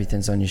business,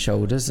 everything's on your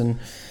shoulders, and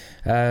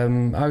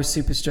I was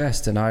super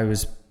stressed, and I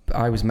was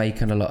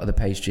making a lot of the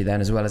pastry then,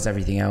 as well as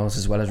everything else,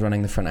 as well as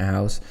running the front of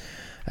house,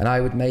 and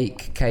I would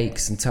make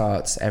cakes and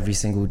tarts every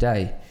single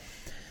day.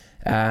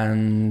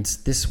 And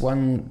this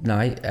one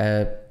night,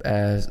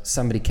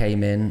 somebody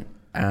came in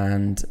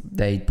and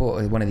they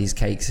bought one of these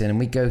cakes in, and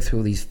we go through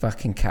all these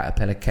fucking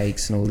caterpillar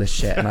cakes and all this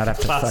shit, and I'd have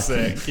to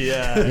Classic, fucking,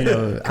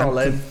 yeah.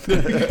 Colin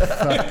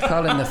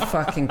the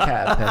fucking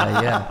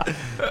caterpillar, yeah.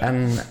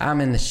 And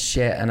I'm in the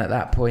shit, and at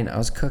that point I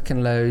was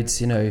cooking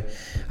loads,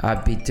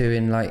 I'd be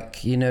doing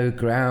like,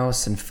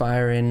 grouse and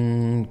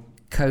firing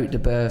Côte de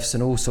Boeufs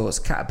and all sorts.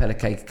 Caterpillar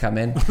cake would come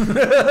in.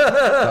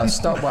 I'll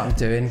stop what I'm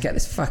doing, get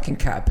this fucking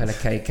caterpillar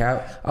cake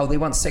out. Oh, they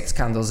want 6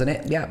 candles in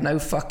it. Yep, no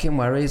fucking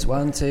worries.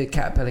 1, 2,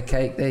 caterpillar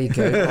cake. There you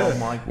go. Oh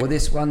my God. Well,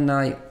 this one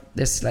night,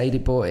 this lady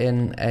brought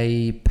in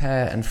a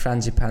pear and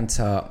frangipane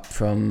tart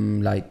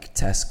from like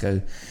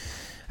Tesco,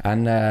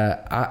 and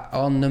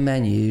on the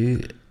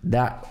menu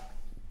that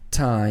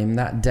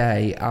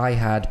day, I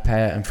had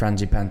pear and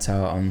frangipane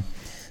tart on.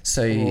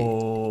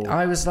 So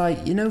I was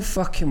like,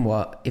 fucking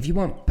what? If you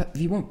want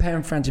pear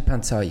and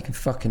frangipane tart, you can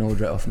fucking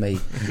order it off me.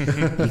 You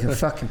can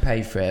fucking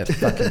pay for it.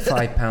 Fucking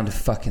 £5 a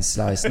fucking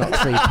slice, not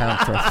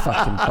 £3 for a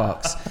fucking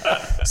box.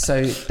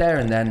 So there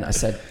and then I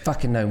said,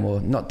 fucking no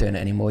more, not doing it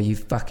anymore. You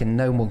fucking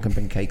no one can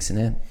bring cakes in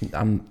here.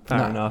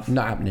 Fair enough.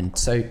 Not happening.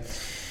 So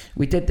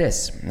we did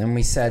this, and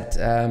we said,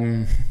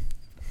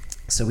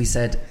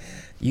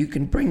 you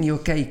can bring your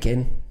cake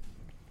in,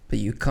 but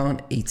you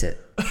can't eat it.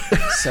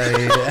 So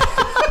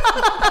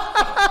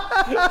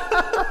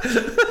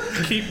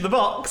keep the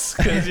box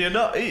because you're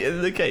not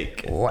eating the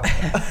cake.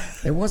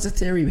 There was a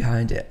theory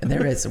behind it, and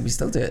there is, and we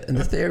still do it. And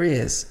the theory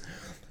is,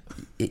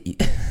 I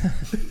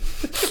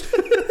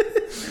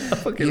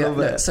fucking love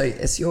it. So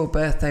it's your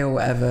birthday or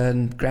whatever,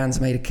 and Gran's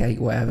made a cake,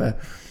 whatever.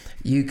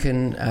 You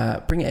can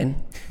bring it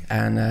in,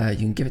 and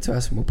you can give it to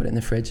us, and we'll put it in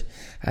the fridge.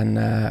 And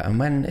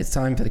when it's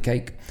time for the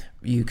cake,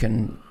 we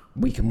can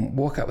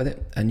walk up with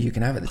it, and you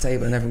can have it at the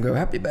table, and everyone go,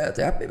 happy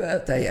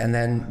birthday, and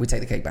then we take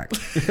the cake back.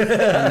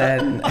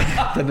 And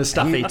then the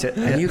staff eat it.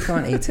 And you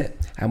can't eat it,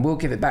 and we'll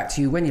give it back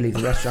to you when you leave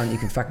the restaurant. You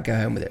can fucking go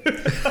home with it.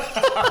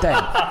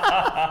 Then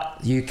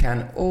you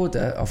can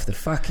order off the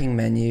fucking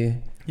menu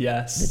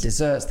the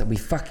desserts that we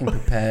fucking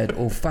prepared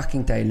all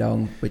fucking day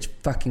long, which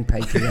fucking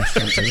paid for the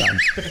restaurant to run.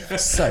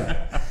 So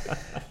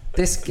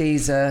this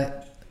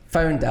geezer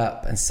phoned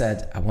up and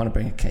said, I want to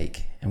bring a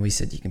cake. And we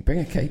said, you can bring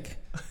a cake,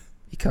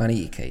 you can't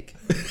eat a cake.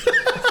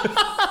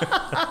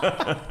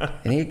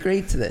 And he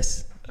agreed to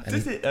this. And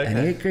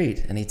he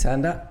agreed. And he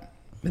turned up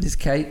with his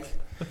cake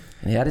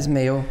and he had his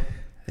meal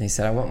and he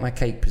said, I want my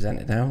cake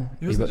presented now.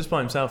 He wasn't just by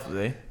himself, was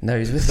he? No, he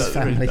was with his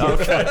family.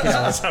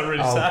 That sounds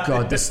really sad.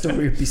 God, the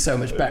story would be so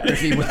much better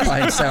if he was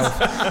by himself.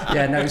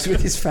 Yeah, no, he was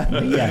with his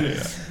family,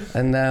 yeah.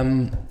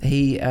 And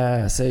he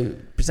so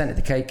presented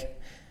the cake.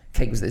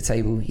 Cake was at the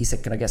table. He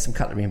said, can I get some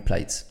cutlery and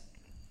plates?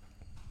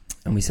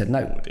 And we said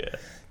no. Oh dear.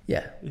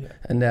 Yeah.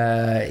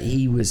 And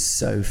he was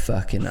so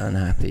fucking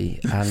unhappy.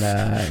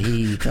 And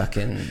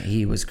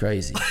he was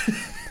crazy.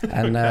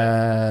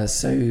 And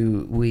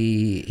so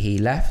he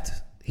left.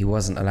 He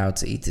wasn't allowed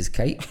to eat his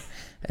cake.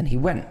 And he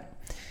went.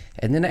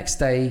 And the next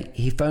day,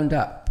 he phoned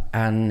up.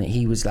 And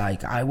he was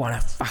like, I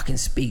want to fucking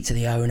speak to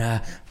the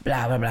owner,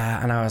 blah, blah, blah.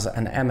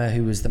 And Emma,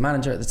 who was the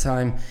manager at the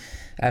time,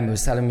 Emma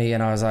was telling me,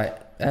 and I was like,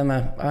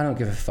 Emma, I don't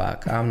give a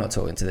fuck. I'm not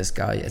talking to this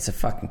guy. It's a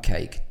fucking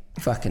cake.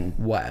 Fucking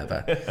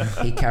whatever.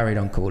 He carried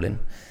on calling.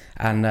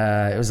 And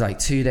it was like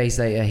 2 days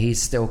later,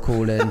 he's still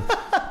calling.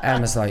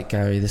 Emma's like,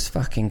 Gary, this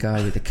fucking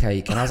guy with the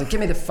cake. And I was like,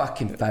 give me the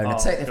fucking phone. I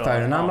take the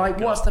phone. And I'm like,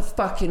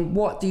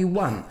 what do you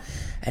want?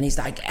 And he's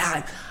like,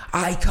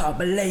 I can't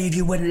believe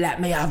you wouldn't let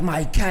me have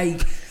my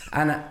cake.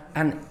 And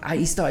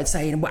he started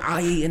saying, well,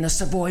 I eat in the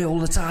Savoy all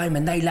the time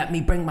and they let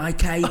me bring my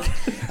cake.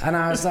 And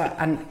I was like,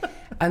 and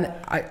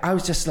I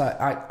was just like,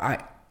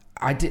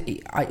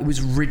 it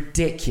was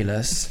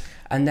ridiculous.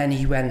 And then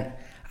he went,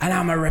 and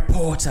I'm a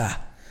reporter.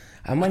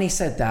 And when he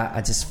said that,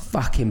 I just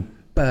fucking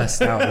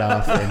burst out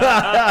laughing.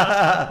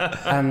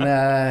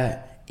 And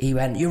he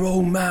went, you're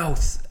all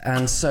mouth.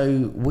 And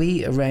so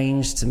we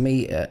arranged to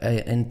meet at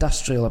an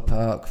industrial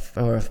park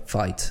for a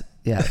fight.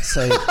 Yeah,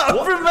 so...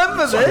 I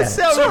remember this.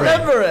 Yeah, I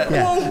remember it.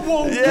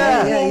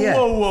 Yeah.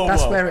 Whoa.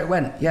 That's where it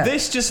went, yeah.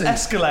 This just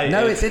escalated.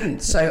 No, it didn't.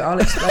 So I'll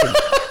explain.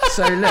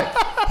 So look,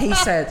 he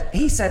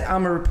said,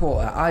 I'm a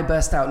reporter. I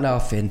burst out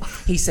laughing.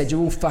 He said,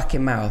 you're all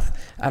fucking mouth.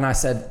 And I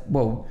said,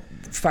 well,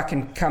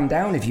 fucking come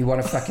down if you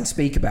want to fucking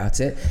speak about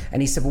it.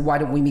 And he said, well, why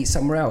don't we meet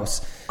somewhere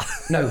else?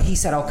 No, he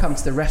said, I'll come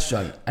to the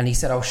restaurant. And he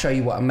said, I'll show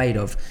you what I'm made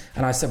of.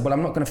 And I said, well,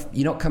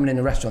 you're not coming in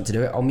the restaurant to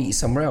do it. I'll meet you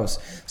somewhere else.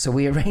 So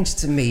we arranged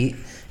to meet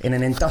in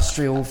an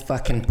industrial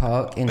fucking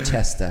park in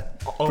Chester.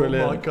 Oh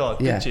Brilliant. My God,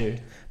 did you?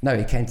 No,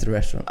 he came to the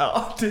restaurant.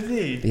 Oh, did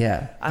he?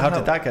 Yeah. How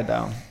did that go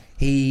down?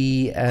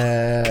 He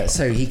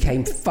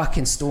came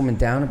fucking storming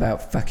down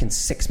about fucking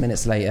 6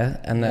 minutes later,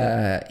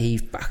 and he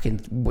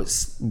fucking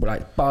was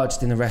like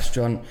barged in the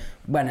restaurant,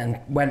 went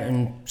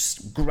and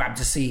grabbed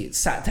a seat,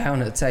 sat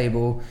down at the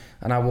table,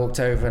 and I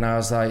walked over and I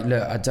was like,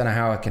 look, I don't know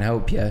how I can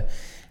help you.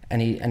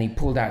 And he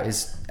pulled out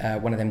his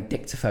one of them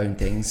dictaphone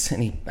things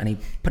and he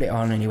put it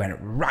on and he went,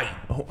 right.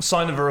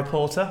 Sign of a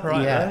reporter,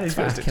 right? Yeah, there. He's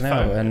got his fucking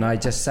dictaphone. hell. And I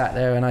just sat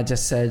there and I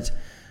just said,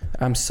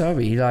 I'm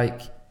sorry,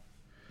 like,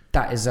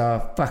 that is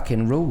our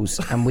fucking rules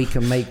and we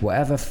can make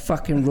whatever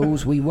fucking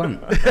rules we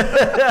want.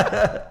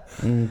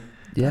 And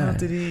yeah.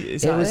 Did he?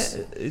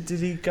 Did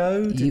he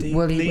go? Did he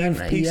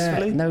leave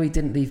peacefully? Yeah, no, he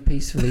didn't leave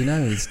peacefully.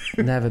 No, he's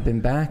never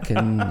been back,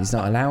 and he's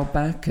not allowed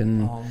back.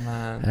 And oh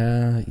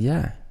man,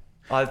 yeah.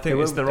 I think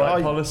it's the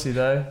right policy,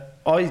 though.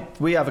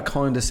 We have a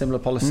kind of similar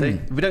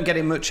policy. We don't get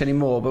it much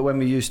anymore, but when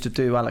we used to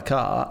do a la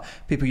carte,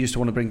 people used to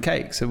want to bring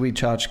cake, so we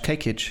charge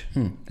cakeage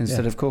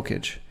instead of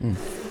corkage. Are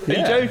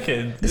you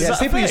joking?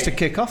 People used to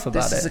kick off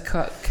about it.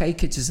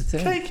 Cakeage is a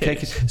thing.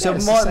 Cakeage. So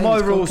my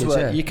rules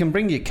were, you can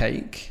bring your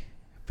cake,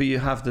 but you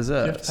have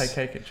desserts. You have to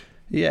pay cakeage.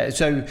 Yeah,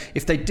 so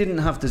if they didn't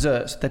have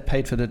desserts, they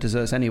paid for the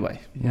desserts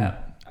anyway. Yeah.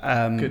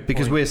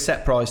 Because we're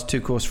set price 2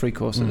 course, 3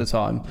 course at the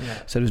time,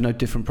 so there's no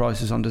different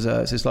prices on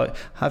desserts. It's like,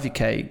 have your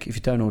cake. If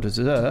you don't order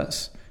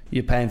desserts,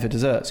 you're paying for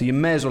desserts, so you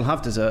may as well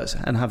have desserts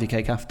and have your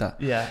cake after.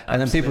 Yeah,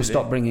 and then people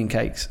stopped bringing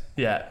cakes.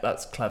 Yeah,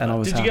 that's clever. And I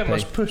was Did you get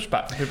much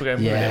pushback from people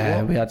going?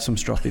 Yeah, we had some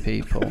stroppy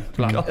people.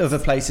 Like other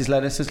places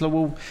let us. It's like,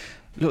 well,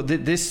 look,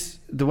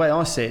 the way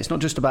I see it, it's not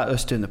just about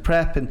us doing the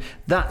prep and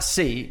that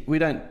seat. We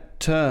don't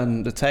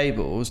turn the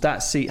tables.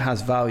 That seat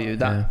has value.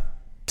 That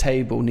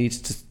table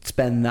needs to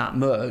spend that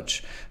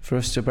much for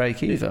us to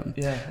break even.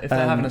 Yeah, if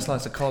they're having a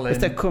slice of colin, if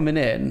they're coming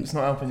in, it's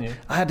not helping you.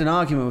 I had an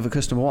argument with a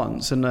customer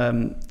once, and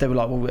they were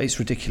like, "Well, it's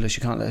ridiculous.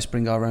 You can't let us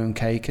bring our own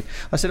cake." And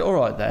I said, "All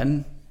right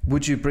then.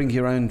 Would you bring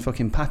your own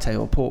fucking pate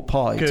or pork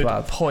pie to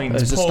have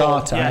as a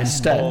starter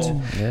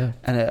instead?" Yeah.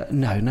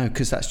 And no,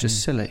 because that's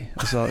just silly.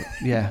 I was like,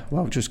 "Yeah,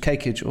 well, just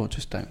cakeage or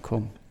just don't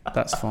come.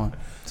 That's fine."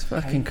 It's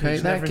fucking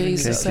crazy. That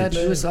geezer said,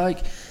 he was like,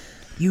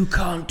 you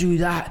can't do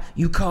that,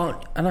 you can't.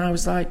 And I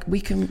was like, we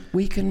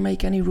can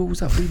make any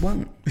rules up we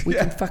want.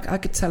 I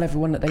could tell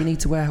everyone that they need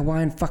to wear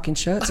Hawaiian fucking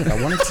shirts if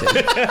I wanted to.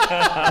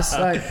 It's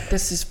like,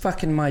 this is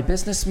fucking my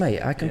business,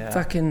 mate. I can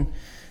fucking,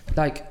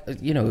 like,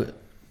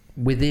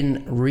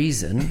 within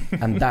reason,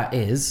 and that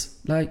is,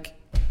 like,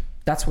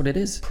 that's what it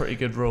is. Pretty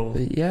good rule.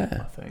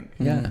 Yeah. I think.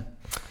 Yeah.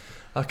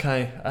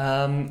 Okay,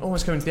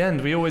 almost coming to the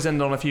end. We always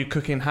end on a few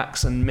cooking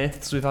hacks and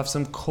myths. We've had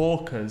some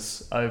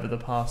corkers over the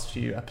past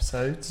few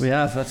episodes. We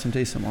have had some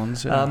decent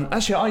ones. Yeah.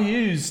 Actually, I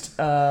used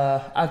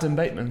Adam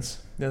Bateman's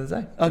the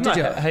other day. Oh, did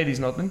you? Hades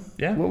Nodman,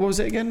 yeah. What was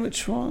it again?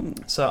 Which one?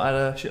 So I had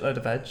a shitload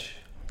of veg.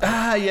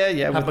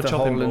 Yeah. Have With a the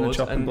chopping hole in the board,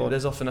 chopping and board.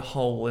 there's often a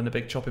hole in a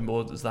big chopping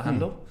board as the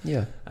handle,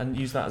 Yeah. and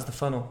use that as the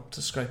funnel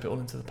to scrape it all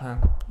into the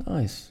pan.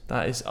 Nice.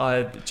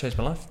 It changed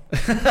my life.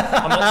 It's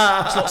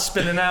not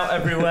spilling out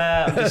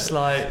everywhere. I'm just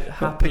like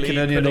happily Picking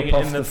onion putting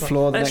up it off in the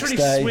floor the and next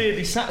it's really day.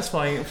 weirdly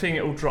satisfying seeing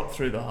it all drop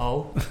through the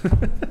hole.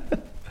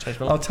 Changed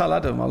my I'll life. tell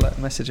Adam. I'll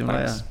message him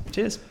Thanks. later.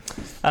 Cheers.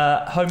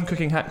 Home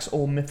cooking hacks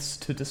or myths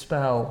to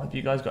dispel. Have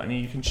you guys got any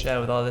you can share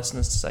with our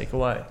listeners to take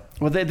away?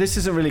 Well, this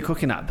isn't really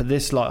cooking app, but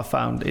this, like I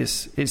found,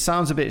 it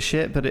sounds a bit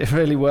shit, but it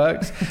really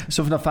works.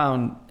 Something I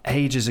found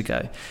ages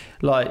ago.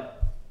 Like,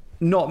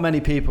 not many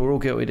people are all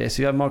guilty of this. If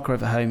you have a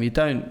microwave at home, you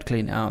don't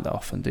clean it out that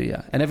often, do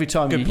you? And every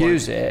time Good you point.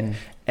 use it,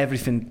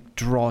 everything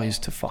dries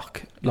to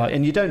fuck. Like,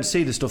 and you don't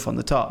see the stuff on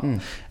the top,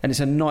 and it's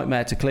a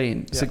nightmare to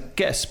clean. So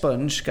get a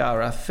sponge,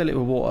 scourer, fill it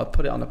with water,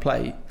 put it on a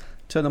plate,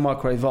 turn the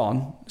microwave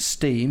on,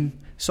 steam.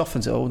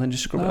 Softens it all, and then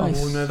just scrub it off.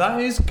 Oh no, that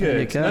is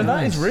good. There you No, go.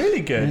 that is really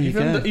good.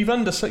 There you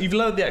You've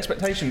lowered the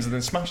expectations and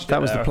then smashed it.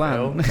 That was there, the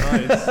plan. I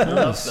feel. Nice. I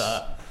love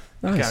that.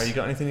 Nice. Gary, you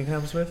got anything you can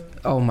help us with?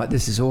 Oh my,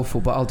 this is awful,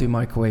 but I'll do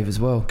microwave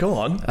as well. Go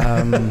on.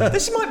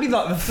 This might be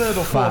like the third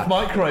or fourth Fuck.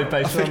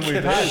 microwave-based one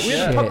we've had. We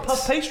had Shit.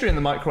 puff pastry in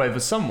the microwave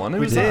with someone. Who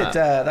We was did.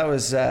 that? That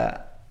was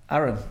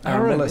Aaron. Aaron.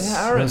 Willis.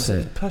 Yeah, Aaron. Was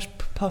it?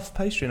 Puff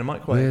pastry in a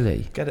microwave.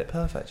 Really? Get it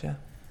perfect, yeah.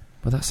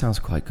 Well, that sounds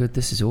quite good.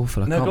 This is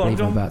awful. I can't go on, believe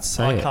go I'm on. about to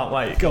say I it. can't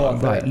wait. Go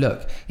on. Right,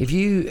 look. If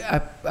you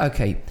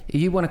if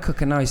you want to cook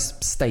a nice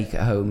steak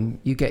at home,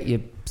 you get your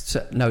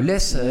no.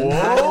 Listen.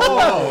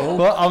 Whoa!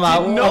 Well, I'm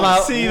out. Did not I'm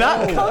out. see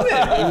that coming.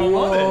 If I'm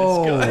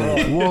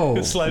honest.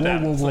 Whoa! Slow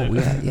down, Whoa! slow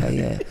down.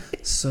 Yeah.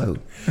 So,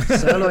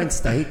 sirloin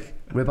steak,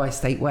 ribeye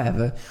steak,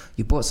 whatever.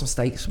 You bought some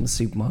steaks from the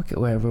supermarket,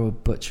 wherever, or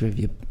butcher if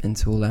you're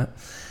into all that,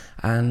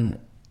 and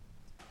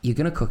you're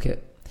gonna cook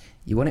it.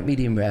 You want it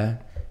medium rare.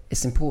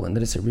 It's important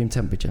that it's at room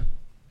temperature.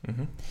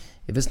 Mm-hmm.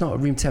 If it's not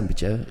at room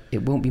temperature,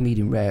 it won't be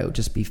medium rare. It'll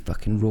just be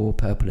fucking raw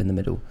purple in the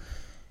middle.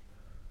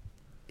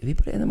 If you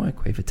put it in the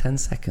microwave for 10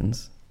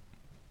 seconds,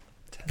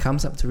 it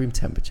comes up to room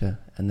temperature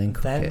and then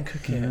cook it.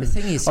 The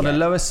thing is, On a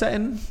lower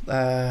setting?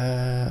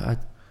 I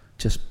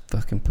just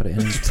fucking put it in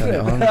and turn it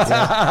on.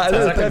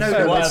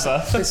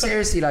 Whatever. But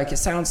seriously, like it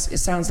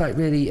sounds like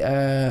really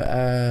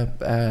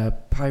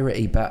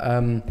piratey, but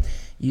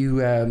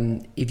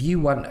if you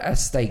want a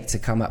steak to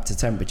come up to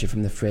temperature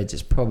from the fridge,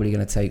 it's probably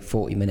going to take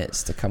 40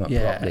 minutes to come up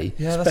properly.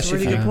 Yeah, that's a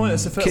really good point.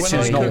 It's the first,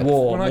 kitchen's not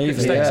warm when I cook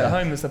either, steaks yeah. at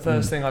home, it's the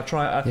first thing I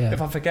try. Yeah.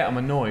 If I forget, I'm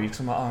annoyed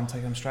because I'm like, I'm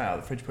taking them straight out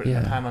of the fridge, put it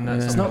in the pan. I know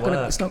It's not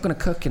going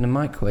to cook in a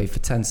microwave for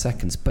 10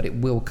 seconds, but it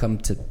will come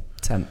to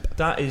temp.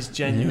 That is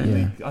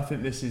genuinely. I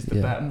think this is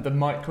the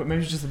microwave.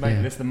 Maybe just make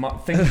this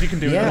things you can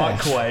do in the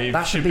microwave.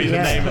 That should be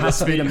the name of the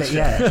speech.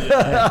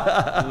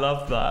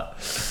 Love that.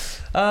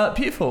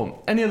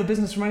 Beautiful. Any other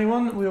business from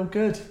anyone? We all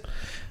good?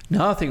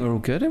 No, I think we're all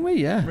good, aren't we?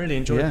 Yeah. Really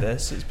enjoyed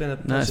this. It's been a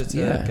pleasure to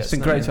get it's been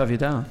to great know to have you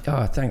down.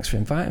 Oh, thanks for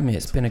inviting me.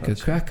 It's been a good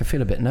crack. I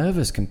feel a bit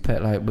nervous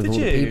compared with all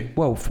the people.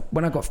 Well,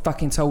 when I got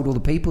fucking told all the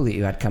people that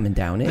you had coming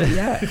down here,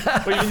 yeah.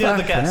 Well, even the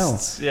other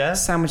guests, yeah.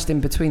 Sandwiched in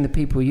between the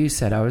people you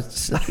said, I was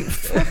just like,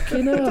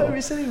 fucking hell. Don't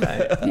be silly,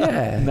 mate.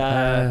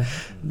 Yeah.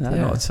 No,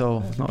 not at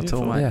all. Not at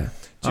all, mate. Yeah.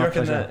 Do you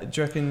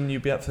reckon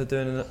you'd be up for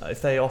doing?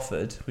 If they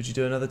offered, would you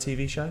do another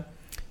TV show?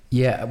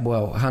 Yeah,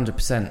 well,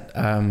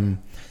 100%.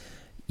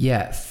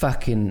 Yeah,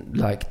 fucking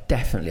like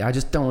definitely. I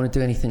just don't want to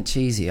do anything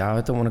cheesy. I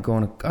don't want to go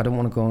on. I don't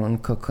want to go on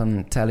and cook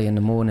on telly in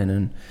the morning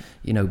and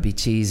be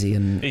cheesy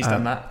and. He's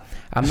done that.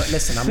 I'm not.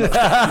 Listen, I'm not.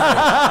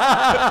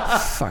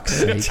 Fuck's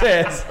sake!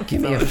 Cheers.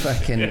 Give me a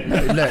fucking. No,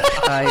 look,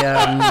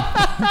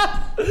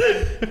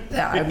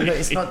 look,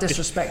 it's not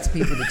disrespect to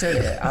people that do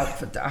it.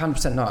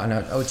 100% not. I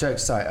know. Oh,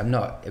 jokes aside, I'm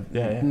not.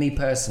 Me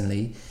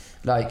personally.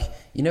 Like,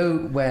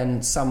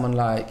 when someone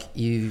like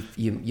your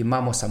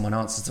mum or someone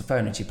answers the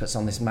phone and she puts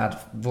on this mad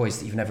voice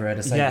that you've never heard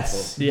her say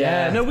before.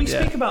 Yeah. No, we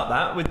speak about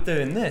that with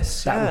doing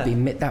this.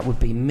 That would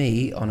be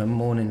me on a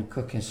morning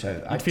cooking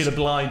show. I'd feel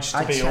obliged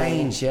to be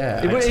change,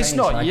 It's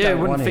not you. It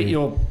wouldn't fit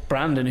your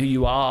brand and who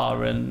you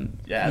are, and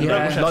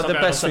like the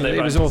best thing.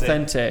 It was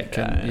authentic.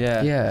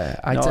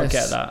 I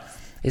get that.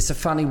 It's a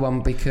funny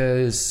one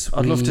because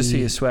I'd love to see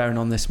you swearing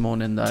on this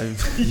morning, though.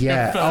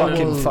 Yeah,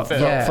 fuck.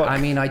 I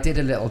mean, I did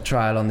a little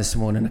trial on this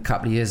morning a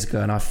couple of years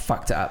ago, and I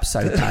fucked it up so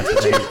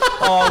badly.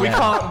 We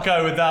can't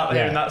go without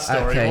hearing that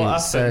story. Okay,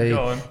 what happened?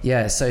 Go on.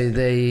 Yeah, so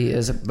it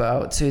was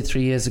about 2 or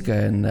 3 years ago,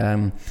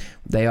 and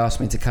they asked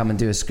me to come and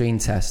do a screen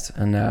test,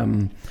 and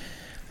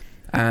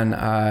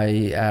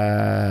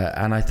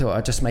I thought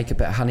I'd just make a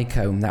bit of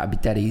honeycomb. That'd be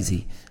dead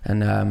easy,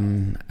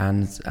 and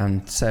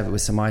serve it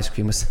with some ice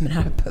cream or something.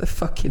 I put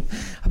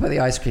the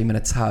ice cream in a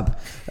tub,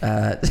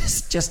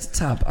 just a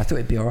tub. I thought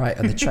it'd be all right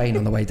on the train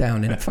on the way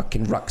down in a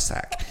fucking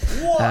rucksack.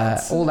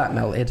 What? All that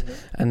melted,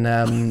 and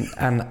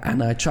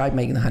I tried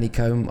making the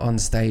honeycomb on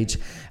stage,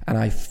 and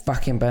I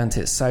fucking burnt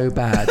it so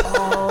bad.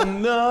 Oh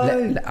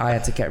no! I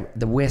had to get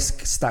the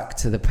whisk stuck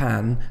to the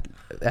pan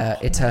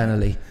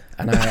eternally,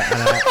 and I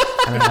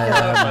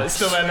And It's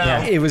still there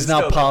now. It was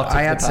now part of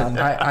I the had band.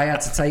 I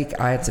had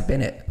to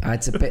bin it. I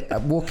had to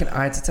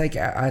take it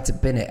out. I had to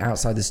bin it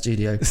outside the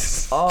studio.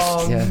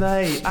 Oh, Yeah.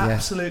 mate, Yeah.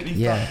 absolutely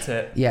Yeah. fucked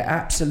it. Yeah,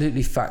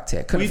 absolutely fucked it.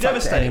 Were Couldn't you fuck it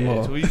devastated?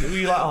 anymore. Were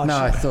you like, oh, No,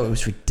 I shit. thought it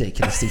was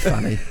ridiculously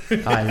funny.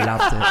 I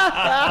loved it.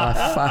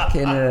 I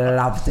fucking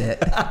loved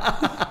it.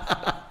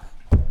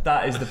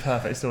 That is the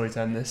perfect story to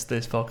end this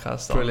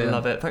podcast. Brilliant. I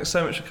love it. Thanks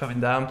so much for coming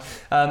down.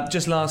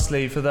 Just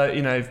lastly, for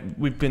the,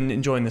 we've been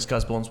enjoying this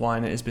Gusborne's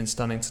wine. It has been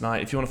stunning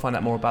tonight. If you want to find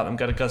out more about them,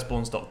 go to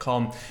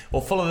gusbornes.com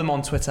or follow them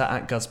on Twitter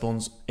at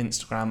Gusbornes,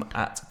 Instagram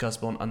at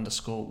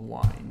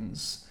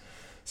Gusborne_wines.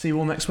 See you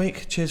all next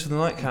week. Cheers for the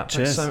nightcap.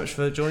 Cheers. Thanks so much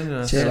for joining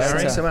us. Cheers. Larry.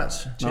 Thanks so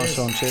much. Nice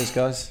one. Cheers,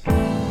 guys.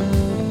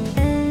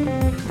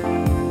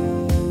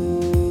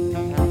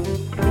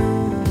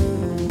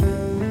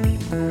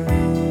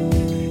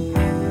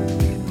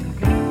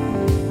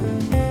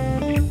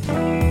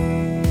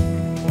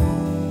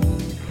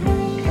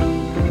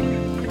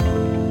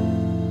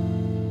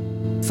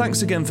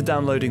 Thanks again for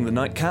downloading The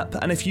Nightcap,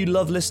 and if you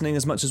love listening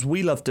as much as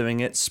we love doing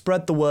it,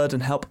 spread the word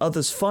and help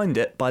others find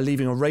it by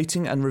leaving a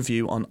rating and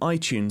review on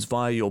iTunes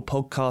via your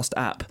podcast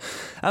app.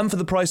 And for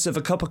the price of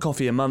a cup of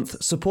coffee a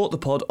month, support the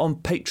pod on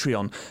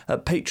Patreon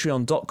at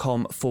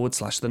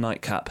patreon.com/The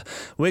Nightcap.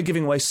 We're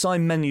giving away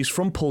signed menus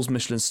from Paul's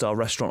Michelin star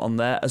restaurant on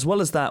there. As well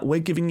as that, we're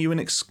giving you an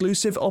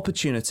exclusive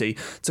opportunity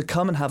to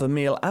come and have a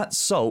meal at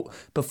Salt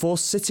before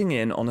sitting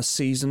in on a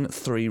season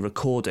 3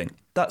 recording.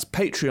 That's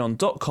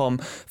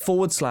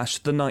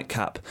patreon.com/The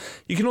Nightcap.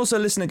 You can also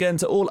listen again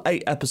to all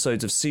 8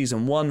 episodes of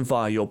Season 1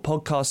 via your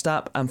podcast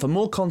app, and for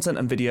more content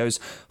and videos,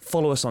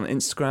 follow us on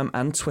Instagram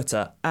and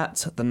Twitter at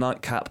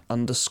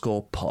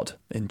 @TheNightcap_pod.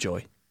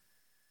 Enjoy.